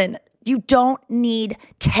children. You don't need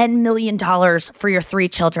 $10 million for your 3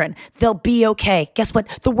 children. They'll be okay. Guess what?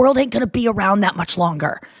 The world ain't going to be around that much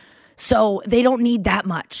longer. So they don't need that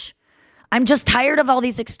much. I'm just tired of all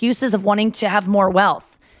these excuses of wanting to have more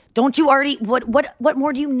wealth. Don't you already, what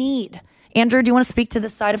more do you need? Andrew, do you want to speak to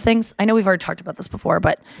this side of things? I know we've already talked about this before,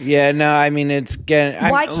 but yeah, no, I mean it's getting.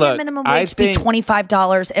 Why can't minimum wage be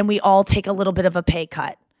 $25 and we all take a little bit of a pay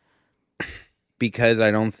cut? Because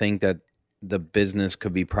I don't think that the business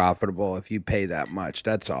could be profitable if you pay that much.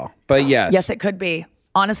 That's all. But yes, it could be.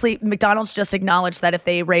 Honestly, McDonald's just acknowledged that if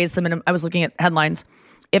they raise the minimum, I was looking at headlines.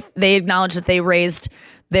 If they acknowledged that they raised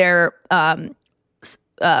their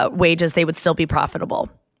wages, they would still be profitable.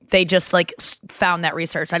 They just like found that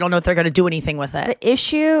research. I don't know if they're going to do anything with it. The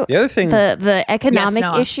issue, the other thing, the economic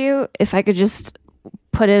issue, if I could just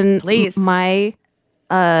put in my,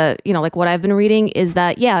 like what I've been reading is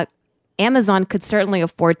that, Amazon could certainly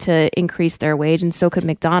afford to increase their wage and so could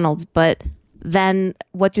McDonald's. But then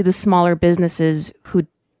what do the smaller businesses who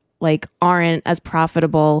like aren't as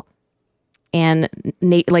profitable and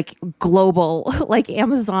like global, like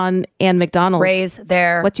Amazon and McDonald's raise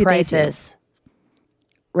their prices?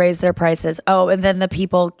 Raise their prices. Oh, and then the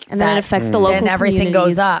people and then it affects the local and everything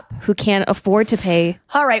goes up who can't afford to pay.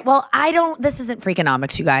 All right. Well, this isn't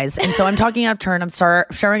Freakonomics, you guys. And so I'm talking out of turn. I'm sure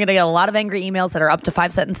I'm going to get a lot of angry emails that are up to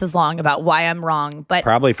 5 sentences long about why I'm wrong. But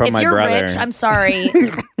probably from my brother. If you're rich, I'm sorry.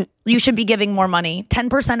 You should be giving more money.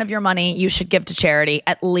 10% of your money you should give to charity,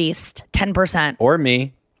 at least 10%. Or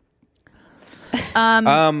me.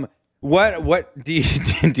 What do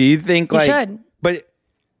you think? You like, should. But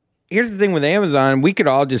here's the thing with Amazon: we could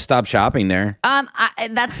all just stop shopping there.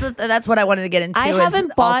 That's what I wanted to get into. I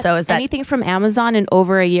haven't bought anything from Amazon in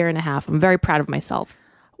over a year and a half. I'm very proud of myself.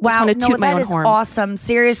 Wow, that is awesome.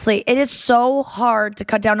 Seriously, it is so hard to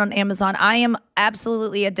cut down on Amazon. I am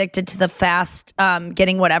absolutely addicted to the fast,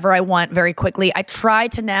 getting whatever I want very quickly. I try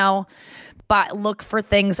to now look for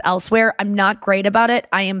things elsewhere. I'm not great about it.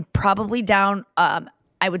 I am probably down,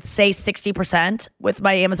 I would say 60% with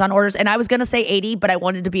my Amazon orders. And I was going to say 80, but I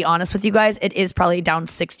wanted to be honest with you guys. It is probably down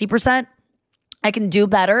 60%. I can do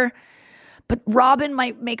better. But Robin,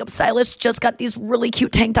 my makeup stylist, just got these really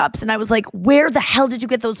cute tank tops. And I was like, where the hell did you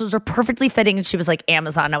get those? Those are perfectly fitting. And she was like,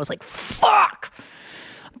 Amazon. And I was like, fuck.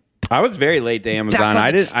 I was very late to Amazon.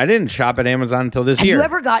 I didn't shop at Amazon until this year. Have you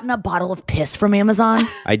ever gotten a bottle of piss from Amazon?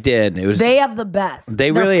 I did. They have the best.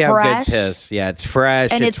 They really have good piss. Yeah, it's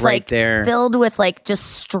fresh. And it's right like there. Filled with like just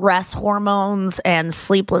stress hormones and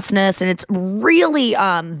sleeplessness, and it's really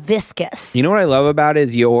viscous. You know what I love about it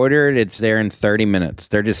is you order it, it's there in 30 minutes.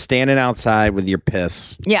 They're just standing outside with your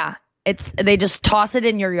piss. Yeah, they just toss it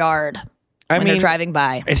in your yard. When they're driving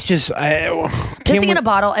by. It's just pissing in a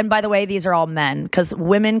bottle. And by the way, these are all men because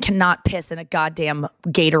women cannot piss in a goddamn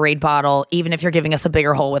Gatorade bottle, even if you're giving us a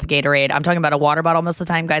bigger hole with Gatorade. I'm talking about a water bottle. Most of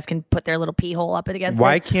the time, guys can put their little pee hole up against it.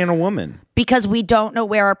 Why can't a woman? Because we don't know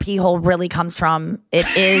where our pee hole really comes from. It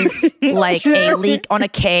is like a leak on a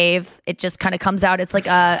cave. It just kind of comes out. It's like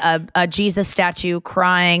a Jesus statue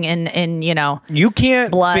crying in you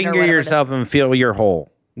can't blood finger yourself and feel your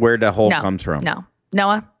hole, where the hole comes from. No.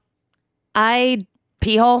 Noah?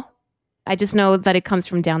 Pee hole? I just know that it comes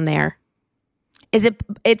from down there.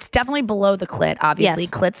 It's definitely below the clit, obviously.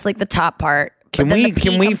 Yes. Clit's like the top part. Can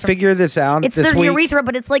we figure this out? It's the urethra,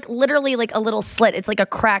 but it's like literally like a little slit. It's like a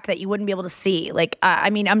crack that you wouldn't be able to see. Like,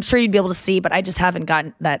 I'm sure you'd be able to see, but I just haven't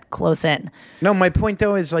gotten that close in. No, my point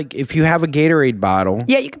though is like if you have a Gatorade bottle,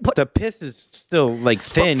 you can put the piss is still like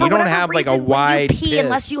thin. You don't have like a wide pee piss.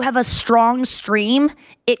 Unless you have a strong stream.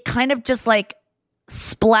 It kind of just like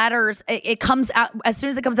splatters. It comes out as soon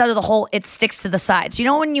as it comes out of the hole. It sticks to the sides. You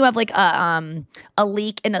know when you have like a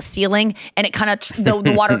leak in a ceiling and it kind of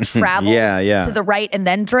the water travels to the right and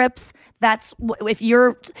then drips. That's if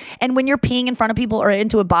you're and when you're peeing in front of people or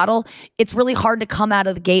into a bottle, it's really hard to come out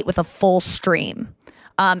of the gate with a full stream,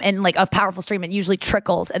 and like a powerful stream. It usually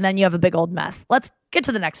trickles and then you have a big old mess. Let's get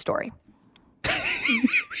to the next story.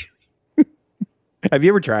 Have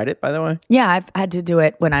you ever tried it, by the way? Yeah, I've had to do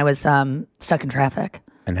it when I was stuck in traffic.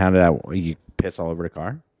 And how did that? You piss all over the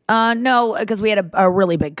car? No, because we had a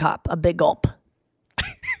really big cup, a big gulp.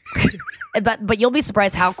 But you'll be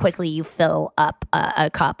surprised how quickly you fill up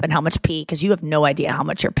a cup and how much pee, because you have no idea how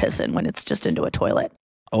much you're pissing when it's just into a toilet.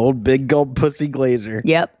 Old big gulp pussy Glazer.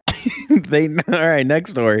 Yep. All right,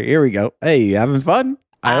 next story. Here we go. Hey, you having fun?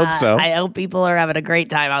 I hope so. I hope people are having a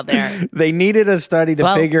great time out there. They needed a study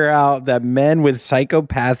to figure out that men with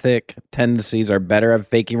psychopathic tendencies are better at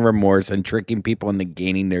faking remorse and tricking people into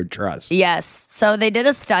gaining their trust. Yes. So they did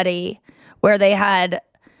a study where they had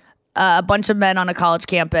a bunch of men on a college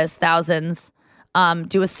campus, thousands,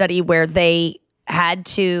 do a study where they had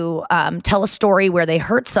to tell a story where they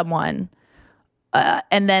hurt someone,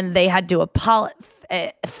 and then they had to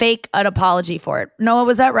fake an apology for it. Noah,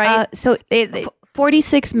 was that right? So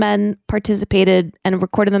 46 men participated and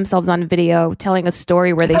recorded themselves on video telling a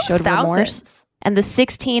story where they showed remorse. and the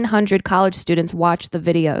 1,600 college students watched the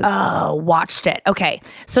videos. Oh, watched it. Okay.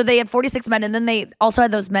 So they had 46 men, and then they also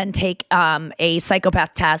had those men take a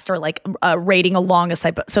psychopath test or like a rating along a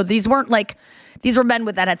psychopath. So these were men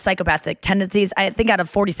that had psychopathic tendencies. I think out of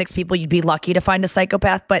 46 people, you'd be lucky to find a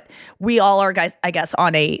psychopath, but we all are, guys, I guess,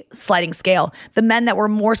 on a sliding scale. The men that were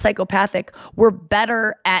more psychopathic were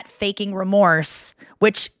better at faking remorse,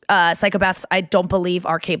 which psychopaths, I don't believe,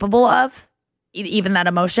 are capable of, even that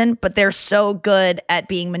emotion, but they're so good at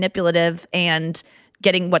being manipulative and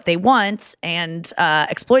getting what they want and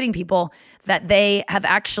exploiting people that they have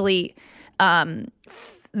actually, and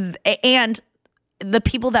the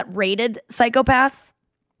people that rated psychopaths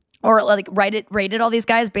or like rated all these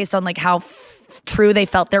guys based on like how true they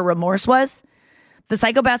felt their remorse was, the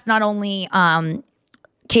psychopaths not only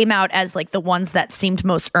came out as like the ones that seemed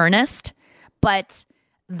most earnest, but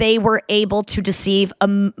they were able to deceive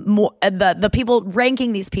the people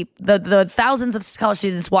ranking these people. The thousands of college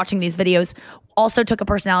students watching these videos also took a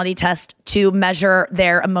personality test to measure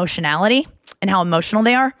their emotionality and how emotional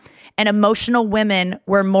they are. And emotional women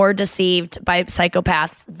were more deceived by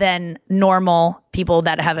psychopaths than normal people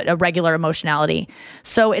that have a regular emotionality.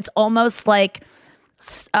 So it's almost like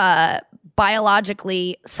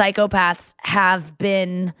biologically, psychopaths have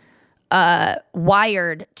been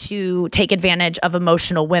wired to take advantage of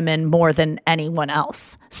emotional women more than anyone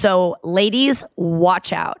else. So ladies,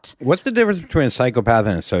 watch out. What's the difference between a psychopath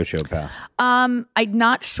and a sociopath? I'm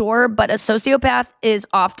not sure, but a sociopath is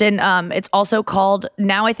often, it's also called,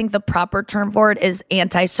 now I think the proper term for it is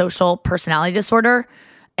antisocial personality disorder.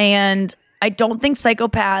 And I don't think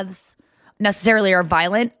psychopaths necessarily are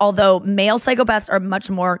violent, although male psychopaths are much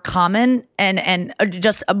more common and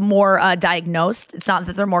just more diagnosed. It's not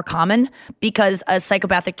that they're more common because a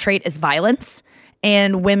psychopathic trait is violence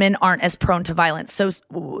and women aren't as prone to violence. So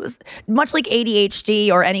much like ADHD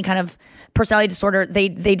or any kind of personality disorder, they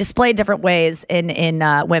display different ways in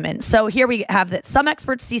women. So here we have that some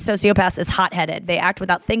experts see sociopaths as hot-headed. They act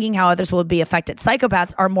without thinking how others will be affected.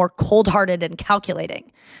 Psychopaths are more cold-hearted and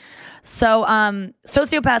calculating. So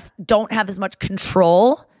sociopaths don't have as much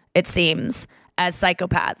control, it seems, as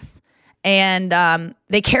psychopaths. And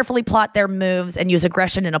they carefully plot their moves and use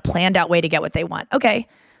aggression in a planned out way to get what they want. Okay.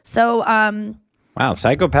 So wow,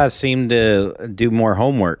 psychopaths seem to do more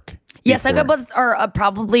homework. Yeah, psychopaths are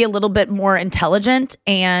probably a little bit more intelligent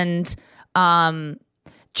and I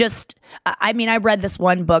read this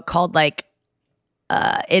one book called like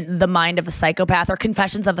The Mind of a Psychopath or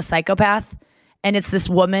Confessions of a Psychopath. And it's this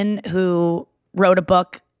woman who wrote a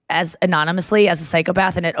book as anonymously as a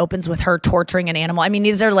psychopath, and it opens with her torturing an animal. I mean,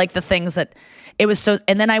 these are like the things that it was so.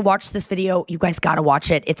 And then I watched this video. You guys got to watch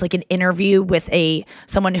it. It's like an interview with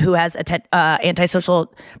someone who has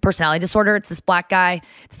antisocial personality disorder. It's this black guy.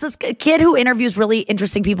 It's this kid who interviews really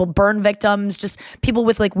interesting people, burn victims, just people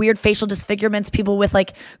with like weird facial disfigurements, people with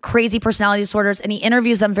like crazy personality disorders, and he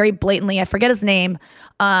interviews them very blatantly. I forget his name.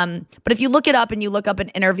 But if you look it up and you look up an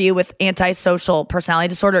interview with antisocial personality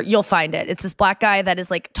disorder, you'll find it. It's this black guy that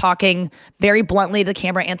is like talking very bluntly to the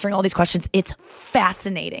camera, answering all these questions. It's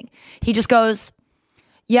fascinating. He just goes,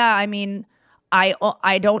 yeah, I mean,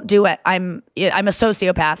 I don't do it. I'm a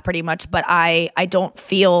sociopath pretty much, but I don't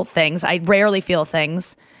feel things. I rarely feel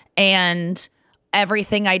things. And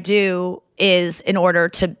everything I do is in order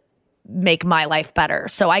to make my life better.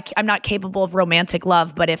 So I'm not capable of romantic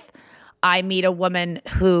love, but if I meet a woman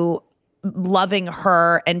who loving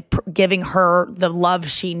her and giving her the love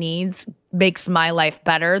she needs makes my life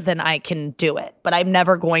better, then I can do it. But I'm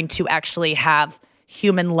never going to actually have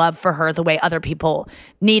human love for her the way other people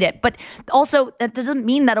need it. But also, that doesn't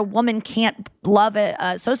mean that a woman can't love a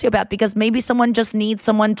sociopath, because maybe someone just needs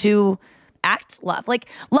someone to act love. Like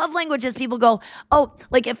love languages, people go, oh,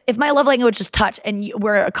 like if my love language is touch and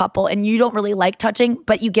we're a couple and you don't really like touching,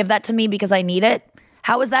 but you give that to me because I need it.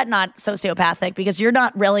 How is that not sociopathic? Because you're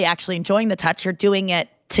not really actually enjoying the touch. You're doing it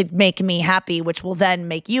to make me happy, which will then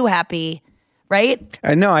make you happy, right?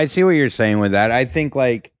 No, I see what you're saying with that. I think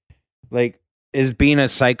like is being a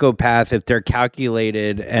psychopath, if they're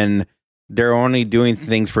calculated and they're only doing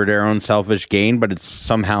things for their own selfish gain, but it's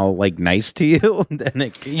somehow like nice to you,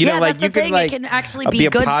 then you know, like you can like it can actually be a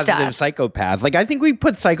good positive stuff. Psychopath. Like I think we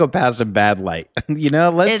put psychopaths in bad light. You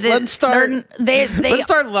know, let's start loving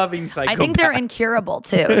psychopaths. I think they're incurable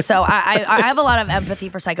too. So I have a lot of empathy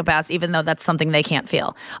for psychopaths, even though that's something they can't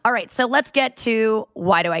feel. All right, so let's get to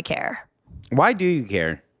why do I care? Why do you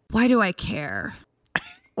care? Why do I care?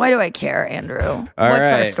 Why do I care, Andrew?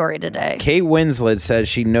 What's our story today? Kate Winslet says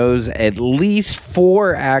she knows at least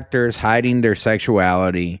 4 actors hiding their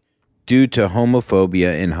sexuality due to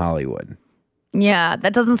homophobia in Hollywood. Yeah,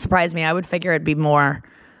 that doesn't surprise me. I would figure it'd be more.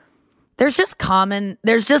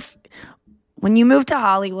 There's just when you move to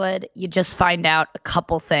Hollywood, you just find out a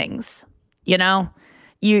couple things, you know?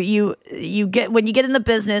 You get, when you get in the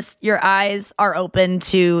business, your eyes are open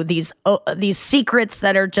to these secrets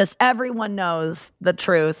that are just, everyone knows the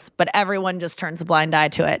truth, but everyone just turns a blind eye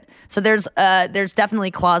to it. So there's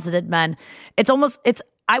definitely closeted men.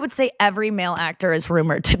 I would say every male actor is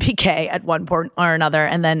rumored to be gay at one point or another,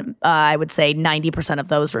 and then I would say 90% of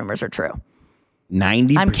those rumors are true.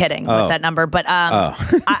 90%? I'm kidding with that number, but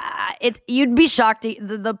you'd be shocked.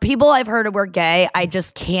 The people I've heard were gay, I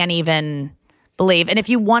just can't even believe. And if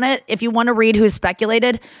you want to read who's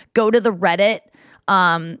speculated, go to the Reddit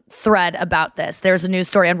thread about this. There's a news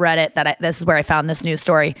story on Reddit this is where I found this news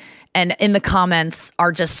story. And in the comments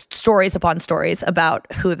are just stories upon stories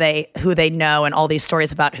about who they know, and all these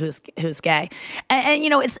stories about who's gay. And you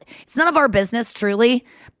know, it's none of our business, truly.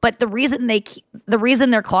 But the reason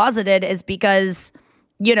they're closeted is because,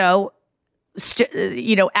 you know,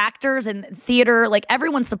 actors and theater, like,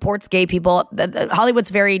 everyone supports gay people. Hollywood's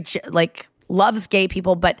very loves gay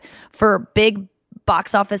people, but for big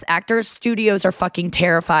box office actors, studios are fucking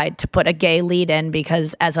terrified to put a gay lead in,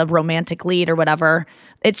 because as a romantic lead or whatever,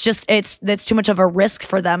 it's too much of a risk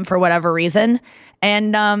for them for whatever reason.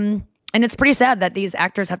 And it's pretty sad that these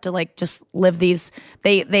actors have to just live these,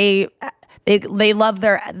 they love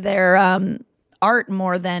their art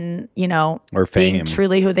more than, you know, or fame, being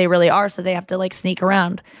truly who they really are. So they have to sneak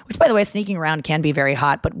around, which, by the way, sneaking around can be very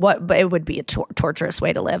hot, but it would be a torturous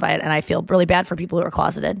way to live. And I feel really bad for people who are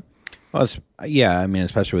closeted. Well, yeah, I mean,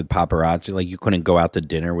 especially with paparazzi, you couldn't go out to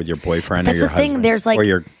dinner with your boyfriend or your husband. There's or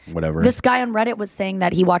your whatever. This guy on Reddit was saying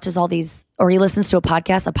that he watches all these, or he listens to a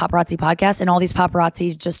paparazzi podcast, and all these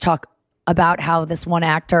paparazzi just talk about how this one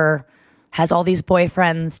actor has all these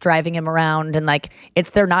boyfriends driving him around, and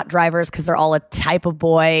they're not drivers because they're all a type of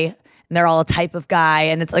boy and they're all a type of guy,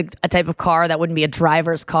 and it's a type of car that wouldn't be a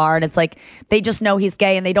driver's car, and it's they just know he's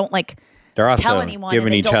gay, and they don't they're also tell anyone,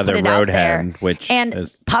 giving each other roadhead, which and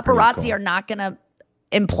is paparazzi cool. are not going to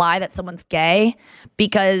imply that someone's gay,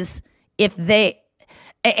 because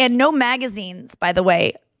and no magazines, by the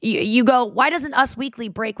way, you go, why doesn't Us Weekly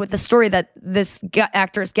break with the story that this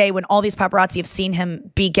actor is gay when all these paparazzi have seen him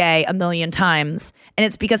be gay a million times? And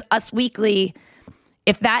it's because Us Weekly,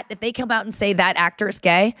 if they come out and say that actor is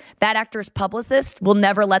gay, that actor's publicist will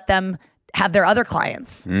never let them have their other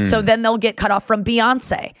clients. So then they'll get cut off from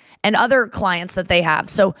Beyonce and other clients that they have.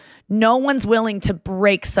 So no one's willing to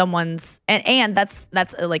break someone's, and that's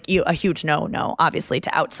a huge no, obviously,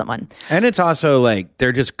 to out someone. And it's also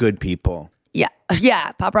they're just good people.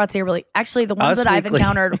 Yeah. Paparazzi are really, actually, the ones that I've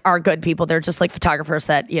encountered are good people. They're just photographers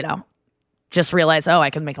that, you know, just realize, I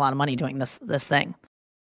can make a lot of money doing this thing.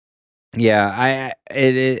 Yeah,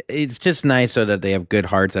 it's just nice so that they have good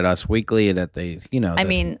hearts at Us Weekly, that they, you know. I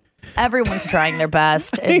mean, everyone's trying their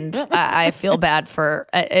best, and I feel bad for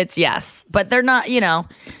it's, yes, but they're not, you know,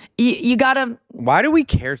 you gotta. Why do we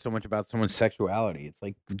care so much about someone's sexuality?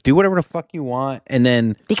 It's do whatever the fuck you want, and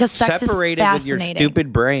then because sex separate is it with your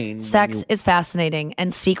stupid brain. Sex is fascinating,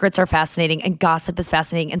 and secrets are fascinating, and gossip is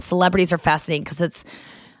fascinating, and celebrities are fascinating because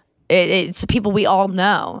it's people we all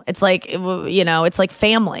know. It's you know, it's like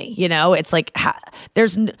family. You know, it's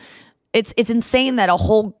it's insane that a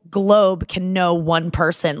whole globe can know one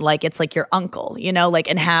person, it's your uncle, you know,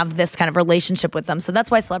 and have this kind of relationship with them. So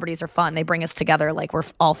that's why celebrities are fun. They bring us together, we're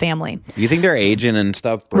all family. You think they're aging and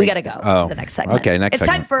stuff? We got to go to the next segment. Okay, it's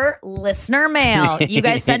time for listener mail. You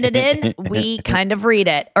guys send it in. We kind of read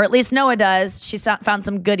it, or at least Noah does. She found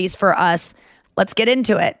some goodies for us. Let's get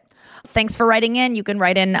into it. Thanks for writing in. You can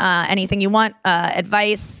write in anything you want,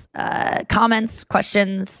 advice, comments,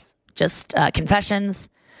 questions, just confessions.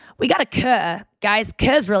 We got a K. Guys,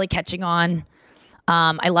 K is really catching on.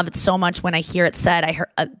 I love it so much when I hear it said. I heard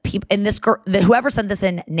people in this whoever sent this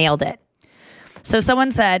in nailed it. So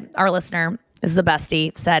someone said, our listener, this is a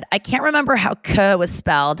bestie, said, I can't remember how K was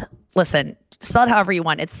spelled. Listen, spell it however you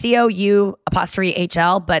want. It's COU'',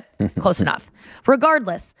 but close enough.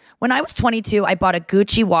 Regardless, when I was 22, I bought a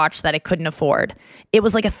Gucci watch that I couldn't afford. It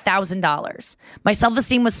was $1,000. My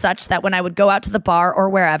self-esteem was such that when I would go out to the bar or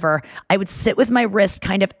wherever, I would sit with my wrist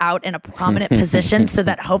kind of out in a prominent position so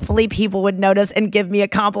that hopefully people would notice and give me a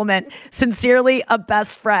compliment. Sincerely, a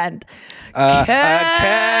best friend. I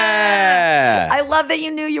love that you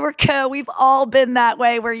knew you were K. We've all been that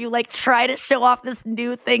way, where you try to show off this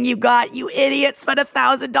new thing you got. You idiot, spent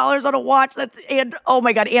 $1,000 on a watch. Oh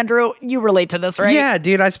my God, Andrew, you relate to this, right? Yeah,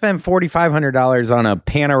 dude, I spent $4,500 on a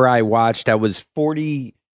Panerai watch that was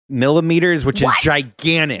 40 millimeters, which is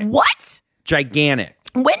gigantic. What? Gigantic.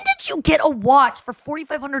 When did you get a watch for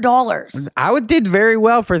 $4,500? I did very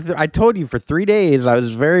well for. I told you for 3 days I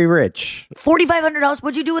was very rich. $4,500.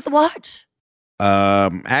 What'd you do with the watch?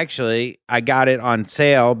 Actually, I got it on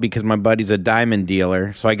sale because my buddy's a diamond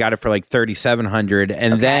dealer, so I got it for like $3,700,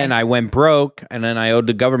 and then I went broke, and then I owed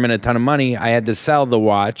the government a ton of money. I had to sell the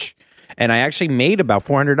watch. And I actually made about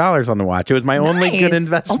 $400 on the watch. It was my only good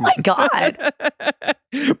investment. Oh my God.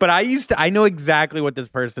 But I know exactly what this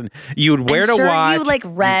person, you would wear the watch. You like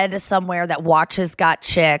read somewhere that watches got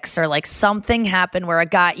chicks, or like something happened where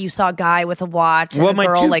you saw a guy with a watch and a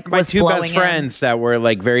girl my was two blowing best friends that were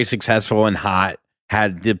like very successful and hot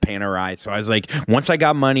had the Panerai. So I was like, once I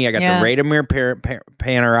got money, I got the Radomir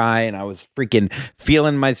Panerai, and I was freaking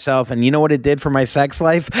feeling myself. And you know what it did for my sex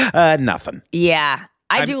life? Nothing. Yeah.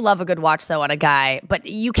 I do love a good watch, though, on a guy, but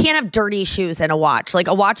you can't have dirty shoes in a watch. Like,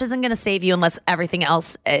 a watch isn't going to save you unless everything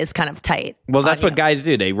else is kind of tight. Well, that's what guys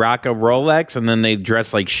do. They rock a Rolex, and then they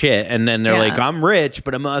dress like shit, and then they're like, I'm rich,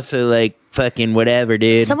 but I'm also like fucking whatever,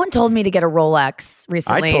 dude. Someone told me to get a Rolex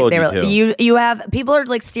recently. I told you to. You have, people are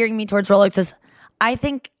like steering me towards Rolexes. I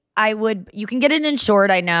think you can get it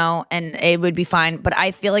insured, I know, and it would be fine, but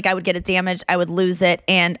I feel like I would get it damaged. I would lose it.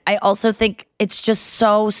 And I also think it's just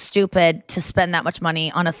so stupid to spend that much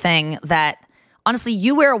money on a thing that, honestly,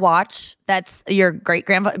 you wear a watch that's your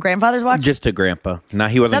great-grandfather's watch? Just a grandpa. No,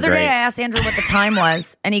 he wasn't The other great. day I asked Andrew what the time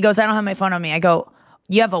was, and he goes, I don't have my phone on me. I go,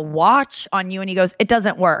 you have a watch on you? And he goes, it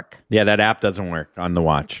doesn't work. Yeah, that app doesn't work on the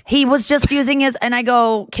watch. He was just using his, and I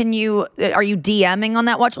go, are you DMing on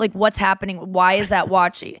that watch? Like, what's happening? Why is that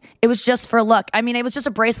watch? It was just for look. I mean, it was just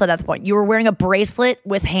a bracelet at the point. You were wearing a bracelet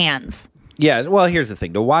with hands. Yeah, well, here's the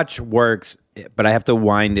thing. The watch works, but I have to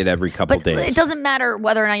wind it every couple days. It doesn't matter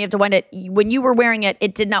whether or not you have to wind it. When you were wearing it,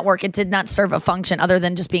 it did not work. It did not serve a function other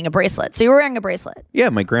than just being a bracelet. So you were wearing a bracelet. Yeah,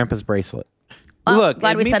 my grandpa's bracelet. Look,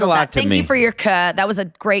 glad we settled that. Thank you for your ka. That was a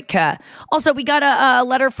great ka. Also, we got a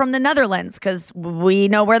letter from the Netherlands because we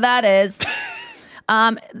know where that is.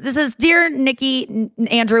 This is Dear Nikki,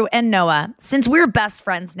 Andrew, and Noah. Since we're best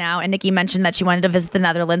friends now, and Nikki mentioned that she wanted to visit the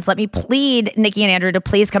Netherlands, let me plead Nikki and Andrew to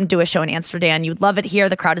please come do a show in Amsterdam. You'd love it here.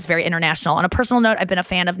 The crowd is very international. On a personal note, I've been a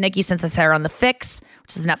fan of Nikki since I saw her on The Fix,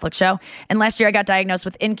 which is a Netflix show. And last year I got diagnosed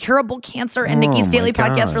with incurable cancer, and Nikki's daily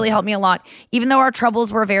podcast really helped me a lot. Even though our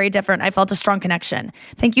troubles were very different, I felt a strong connection.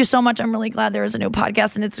 Thank you so much. I'm really glad there is a new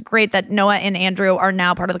podcast, and it's great that Noah and Andrew are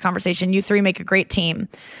now part of the conversation. You three make a great team.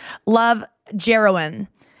 Love, Jeroen.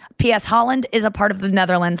 P.S. Holland is a part of the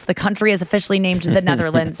Netherlands. The country is officially named the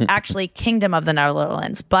Netherlands, actually Kingdom of the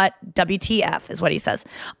Netherlands, but WTF is what he says.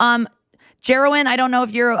 Jeroen, I don't know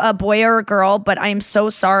if you're a boy or a girl, but I am so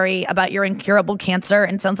sorry about your incurable cancer.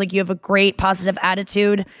 And it sounds like you have a great positive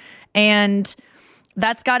attitude. And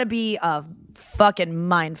that's got to be a fucking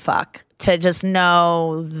mind fuck to just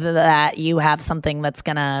know that you have something that's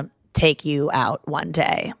going to take you out one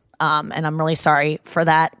day. And I'm really sorry for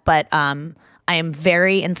that. But I am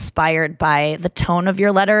very inspired by the tone of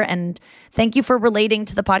your letter. And thank you for relating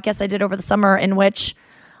to the podcast I did over the summer, in which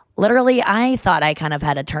literally I thought I kind of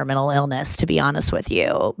had a terminal illness, to be honest with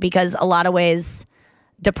you, because a lot of ways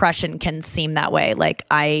depression can seem that way. Like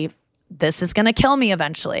this is going to kill me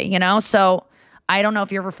eventually, you know? So I don't know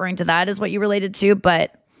if you're referring to that as what you related to,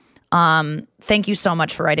 but thank you so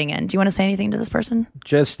much for writing in. Do you want to say anything to this person?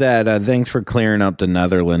 Just that thanks for clearing up the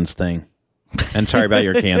Netherlands thing. And sorry about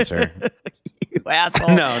your cancer. You asshole.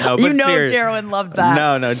 No, but you know Jeroen loved that.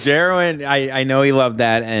 No, Jeroen, I know he loved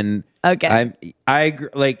that. And okay. I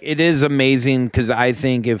like, it is amazing because I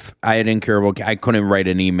think if I had incurable, I couldn't write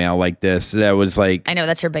an email like this. That was like, I know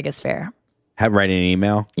that's your biggest fear. Writing an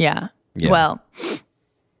email? Yeah. Well,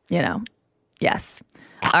 you know, yes.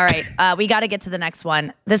 All right. We got to get to the next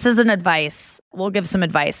one. This is an advice. We'll give some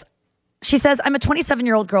advice. She says, I'm a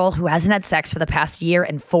 27-year-old girl who hasn't had sex for the past year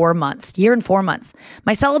and 4 months.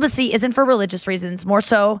 My celibacy isn't for religious reasons, more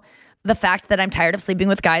so the fact that I'm tired of sleeping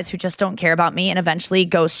with guys who just don't care about me and eventually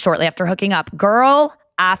ghost shortly after hooking up. Girl,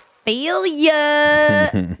 I feel ya.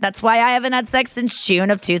 That's why I haven't had sex since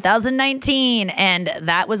June of 2019. And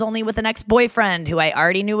that was only with an ex-boyfriend who I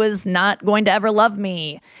already knew was not going to ever love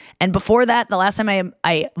me. And before that, the last time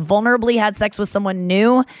I vulnerably had sex with someone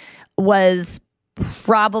new was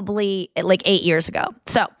probably like 8 years ago.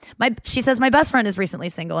 So she says, my best friend is recently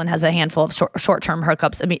single and has a handful of short-term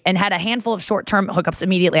hookups and had a handful of short-term hookups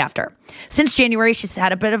immediately after. Since January, she's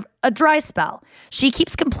had a bit of a dry spell. She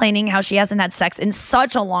keeps complaining how she hasn't had sex in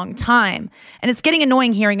such a long time. And it's getting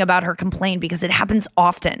annoying hearing about her complain because it happens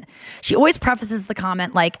often. She always prefaces the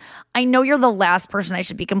comment like, I know you're the last person I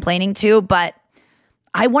should be complaining to, but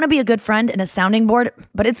I want to be a good friend and a sounding board,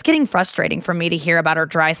 but it's getting frustrating for me to hear about her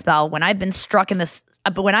dry spell when I've been stuck in the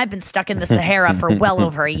Sahara for well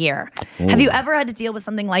over a year. Have you ever had to deal with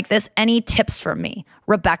something like this? Any tips from me?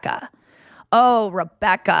 Rebecca. Oh,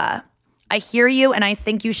 Rebecca. I hear you, and I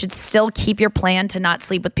think you should still keep your plan to not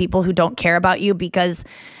sleep with people who don't care about you because,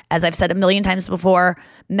 as I've said a million times before,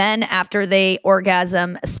 men, after they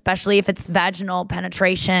orgasm, especially if it's vaginal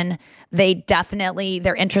penetration,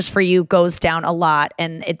 their interest for you goes down a lot,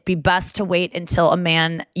 and it'd be best to wait until a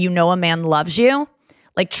man loves you,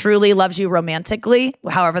 like truly loves you romantically,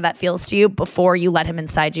 however that feels to you, before you let him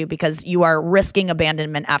inside you, because you are risking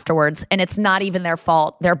abandonment afterwards. And it's not even their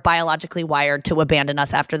fault. They're biologically wired to abandon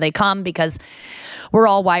us after they come, because we're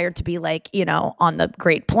all wired to be like, on the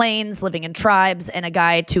Great Plains, living in tribes, and a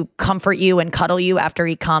guy to comfort you and cuddle you after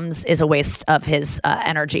he comes is a waste of his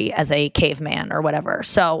energy as a caveman or whatever.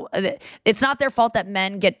 So it's not their fault that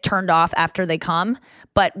men get turned off after they come,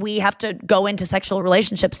 but we have to go into sexual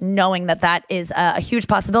relationships knowing that is a huge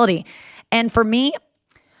possibility. And for me,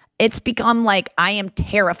 it's become like I am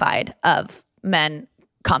terrified of men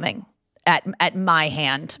coming at my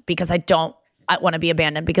hand because I want to be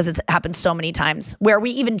abandoned, because it's happened so many times where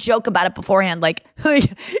we even joke about it beforehand, like, hey,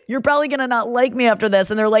 you're probably going to not like me after this.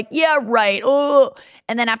 And they're like, yeah, right. Oh,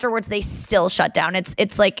 and then afterwards they still shut down.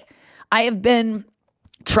 It's like, I have been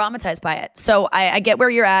traumatized by it. So I get where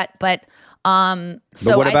you're at, but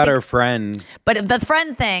what about her friend? But the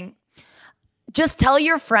friend thing, just tell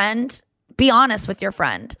your friend, be honest with your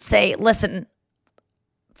friend. Say, listen,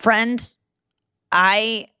 friend,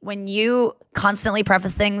 when you constantly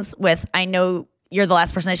preface things with, I know you're the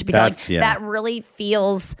last person I should be telling, that really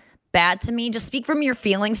feels bad to me. Just speak from your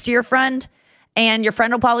feelings to your friend, and your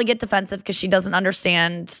friend will probably get defensive because she doesn't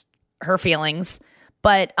understand her feelings.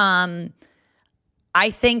 But I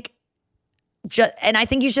think you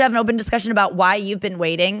should have an open discussion about why you've been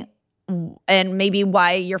waiting, and maybe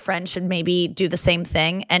why your friend should maybe do the same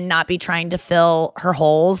thing and not be trying to fill her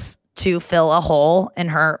holes to fill a hole in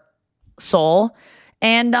her soul.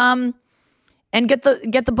 And get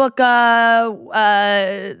the book,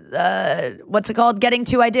 what's it called? Getting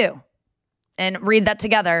to I Do, and read that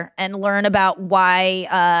together and learn about why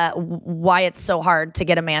it's so hard to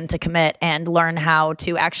get a man to commit, and learn how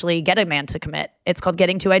to actually get a man to commit. It's called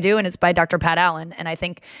Getting to I Do, and it's by Dr. Pat Allen. And I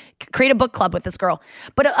think create a book club with this girl.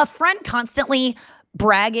 But a friend constantly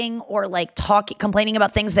bragging or like complaining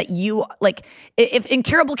about things that you like. If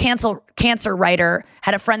Incurable Cancer writer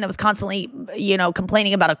had a friend that was constantly,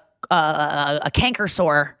 complaining about a canker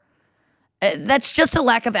sore, that's just a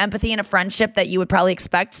lack of empathy in a friendship that you would probably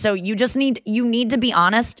expect. So you need to be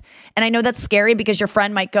honest. And I know that's scary because your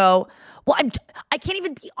friend might go, well, I can't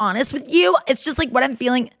even be honest with you. It's just like what I'm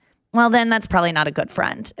feeling. Well, then that's probably not a good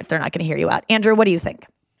friend if they're not going to hear you out. Andrew, what do you think?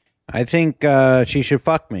 I think she should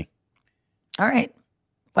fuck me. All right.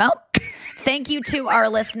 Well, thank you to our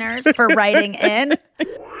listeners for writing in.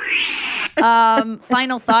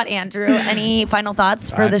 Final thought, Andrew. Any final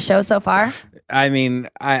thoughts for the show so far? I mean,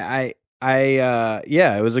 it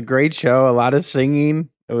was a great show. A lot of singing.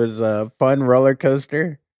 It was a fun roller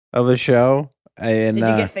coaster of a show. And did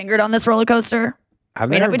you get fingered on this roller coaster? Have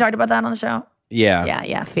we talked about that on the show? Yeah.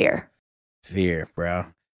 Yeah. Fear, bro.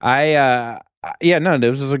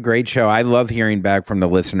 This was a great show. I love hearing back from the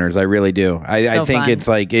listeners. I really do. I think it's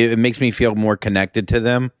like, it makes me feel more connected to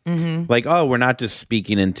them. Mm-hmm. Like, oh, we're not just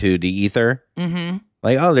speaking into the ether. Mm-hmm.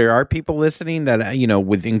 Like, oh, there are people listening that,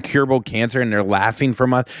 with incurable cancer, and they're laughing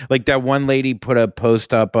from us. Like that one lady put a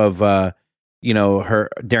post up of, her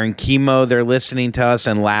during chemo, they're listening to us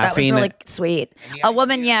and laughing. That was really sweet. A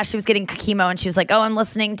woman, she was getting chemo, and she was like, oh, I'm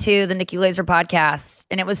listening to the Nikki Glaser podcast.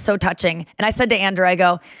 And it was so touching. And I said to Andrew, I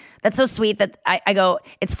go, that's so sweet that I go,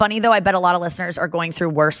 it's funny though. I bet a lot of listeners are going through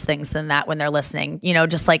worse things than that when they're listening,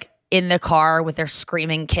 just like in the car with their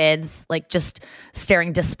screaming kids, like just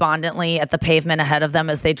staring despondently at the pavement ahead of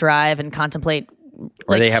them as they drive and contemplate.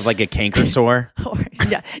 Or they have like a canker sore.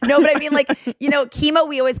 No, but I mean, like, chemo,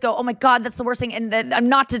 we always go, oh my God, that's the worst thing. And I'm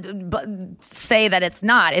not to say that it's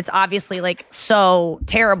not. It's obviously like so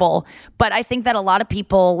terrible. But I think that a lot of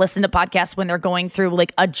people listen to podcasts when they're going through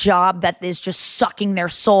like a job that is just sucking their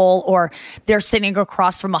soul, or they're sitting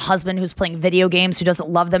across from a husband who's playing video games who doesn't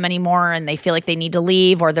love them anymore and they feel like they need to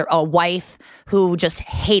leave, or they're a wife who just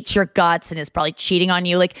hates your guts and is probably cheating on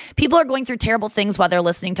you. Like, people are going through terrible things while they're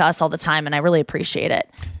listening to us all the time, and I really appreciate it.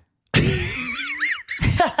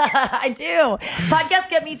 I do. Podcasts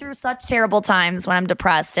get me through such terrible times when I'm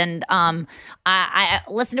depressed, and I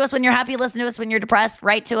listen to us when you're happy, listen to us when you're depressed,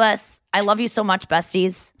 write to us. I love you so much,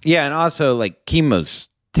 besties. Yeah, and also like chemo's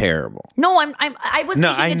terrible. No, I was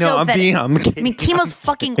making a joke chemo's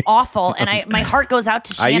fucking awful, and my heart goes out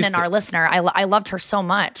to Shannon, our listener. I loved her so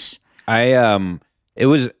much. It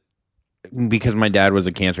was because my dad was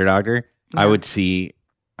a cancer doctor. Yeah. I would see.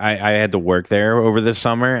 I had to work there over the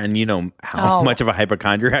summer, and you know how much of a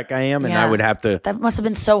hypochondriac I am, and I would have to. That must have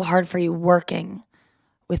been so hard for you working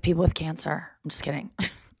with people with cancer. I'm just kidding.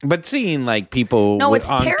 But seeing like people on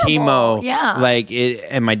terrible. Chemo,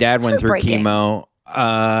 and my dad went through chemo.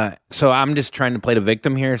 So I'm just trying to play the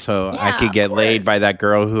victim here, so I could get laid by that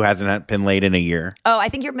girl who hasn't been laid in a year. Oh, I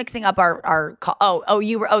think you're mixing up our call.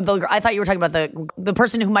 I thought you were talking about the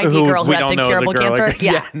person who might be a girl who has incurable cancer. Like,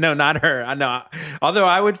 yeah, no, not her. No, although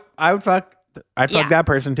I'd fuck that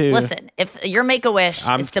person too. Listen, if your Make-A-Wish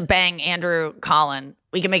is to bang Andrew Collin,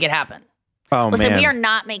 we can make it happen. Oh, listen, man. We are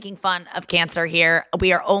not making fun of cancer here.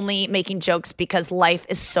 We are only making jokes because life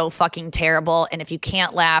is so fucking terrible. And if you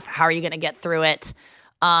can't laugh, how are you going to get through it?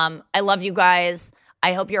 I love you guys.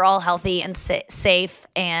 I hope you're all healthy and safe.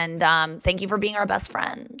 And thank you for being our best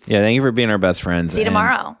friends. Yeah, thank you for being our best friends. See you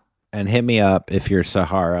tomorrow. And hit me up if you're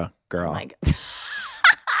Sahara girl. Oh my God.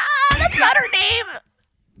 That's not her name.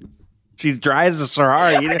 She's dry as the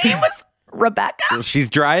Sahara. Her name was Rebecca. She's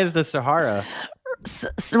dry as the Sahara.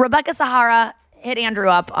 Rebecca Sahara, hit Andrew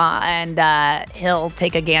up and he'll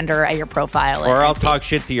take a gander at your profile. Or I'll talk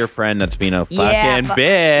shit to your friend that's being a fucking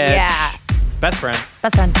bitch. Yeah. Best friend.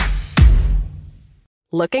 Best friend.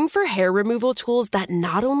 Looking for hair removal tools that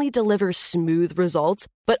not only deliver smooth results,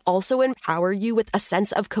 but also empower you with a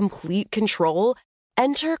sense of complete control?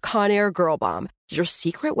 Enter Conair Girl Bomb, your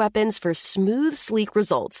secret weapons for smooth, sleek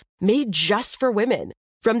results made just for women.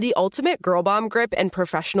 From the ultimate Girl Bomb grip and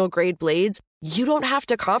professional grade blades, you don't have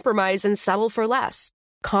to compromise and settle for less.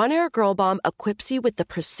 Conair Girl Bomb equips you with the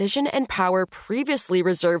precision and power previously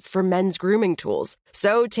reserved for men's grooming tools.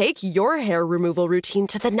 So take your hair removal routine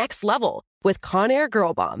to the next level with Conair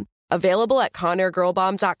Girl Bomb. Available at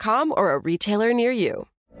ConairGirlBomb.com or a retailer near you.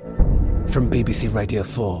 From BBC Radio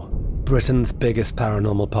 4, Britain's biggest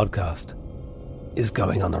paranormal podcast is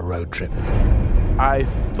going on a road trip. I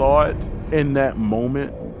thought in that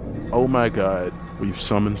moment, oh my God, we've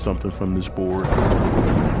summoned something from this board.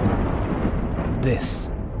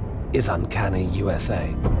 This is Uncanny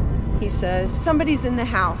USA. He says, somebody's in the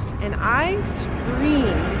house, and I screamed.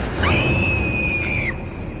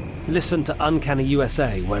 Listen to Uncanny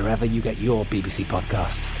USA wherever you get your BBC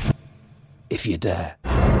podcasts, if you dare.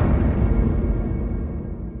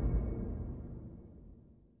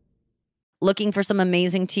 Looking for some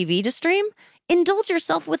amazing TV to stream? Indulge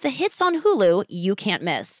yourself with the hits on Hulu you can't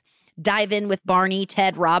miss. Dive in with Barney,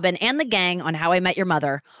 Ted, Robin, and the gang on How I Met Your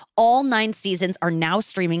Mother. All 9 seasons are now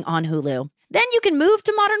streaming on Hulu. Then you can move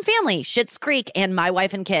to Modern Family, Schitt's Creek, and My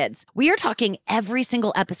Wife and Kids. We are talking every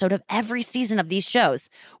single episode of every season of these shows.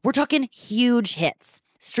 We're talking huge hits.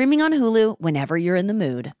 Streaming on Hulu whenever you're in the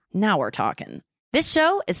mood. Now we're talking. This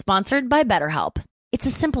show is sponsored by BetterHelp. It's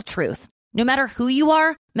a simple truth. No matter who you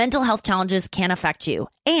are, mental health challenges can affect you,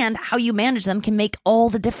 and how you manage them can make all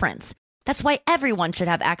the difference. That's why everyone should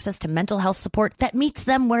have access to mental health support that meets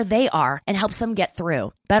them where they are and helps them get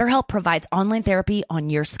through. BetterHelp provides online therapy on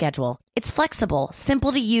your schedule. It's flexible,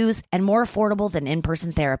 simple to use, and more affordable than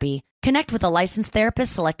in-person therapy. Connect with a licensed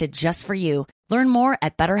therapist selected just for you. Learn more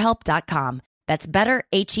at BetterHelp.com. That's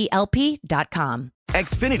BetterHelp.com.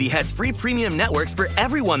 Xfinity has free premium networks for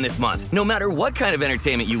everyone this month, no matter what kind of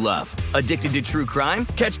entertainment you love. Addicted to true crime?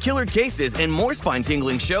 Catch killer cases and more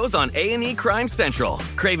spine-tingling shows on A&E Crime Central.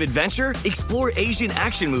 Crave adventure? Explore Asian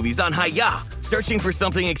action movies on Hi-Ya. Searching for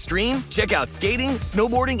something extreme? Check out skating,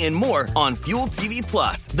 snowboarding, and more on Fuel TV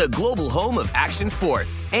Plus, the global home of action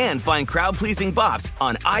sports. And find crowd-pleasing bops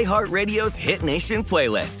on iHeartRadio's Hit Nation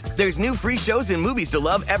playlist. There's new free shows and movies to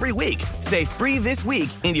love every week. Say free this week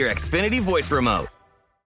in your Xfinity voice remote.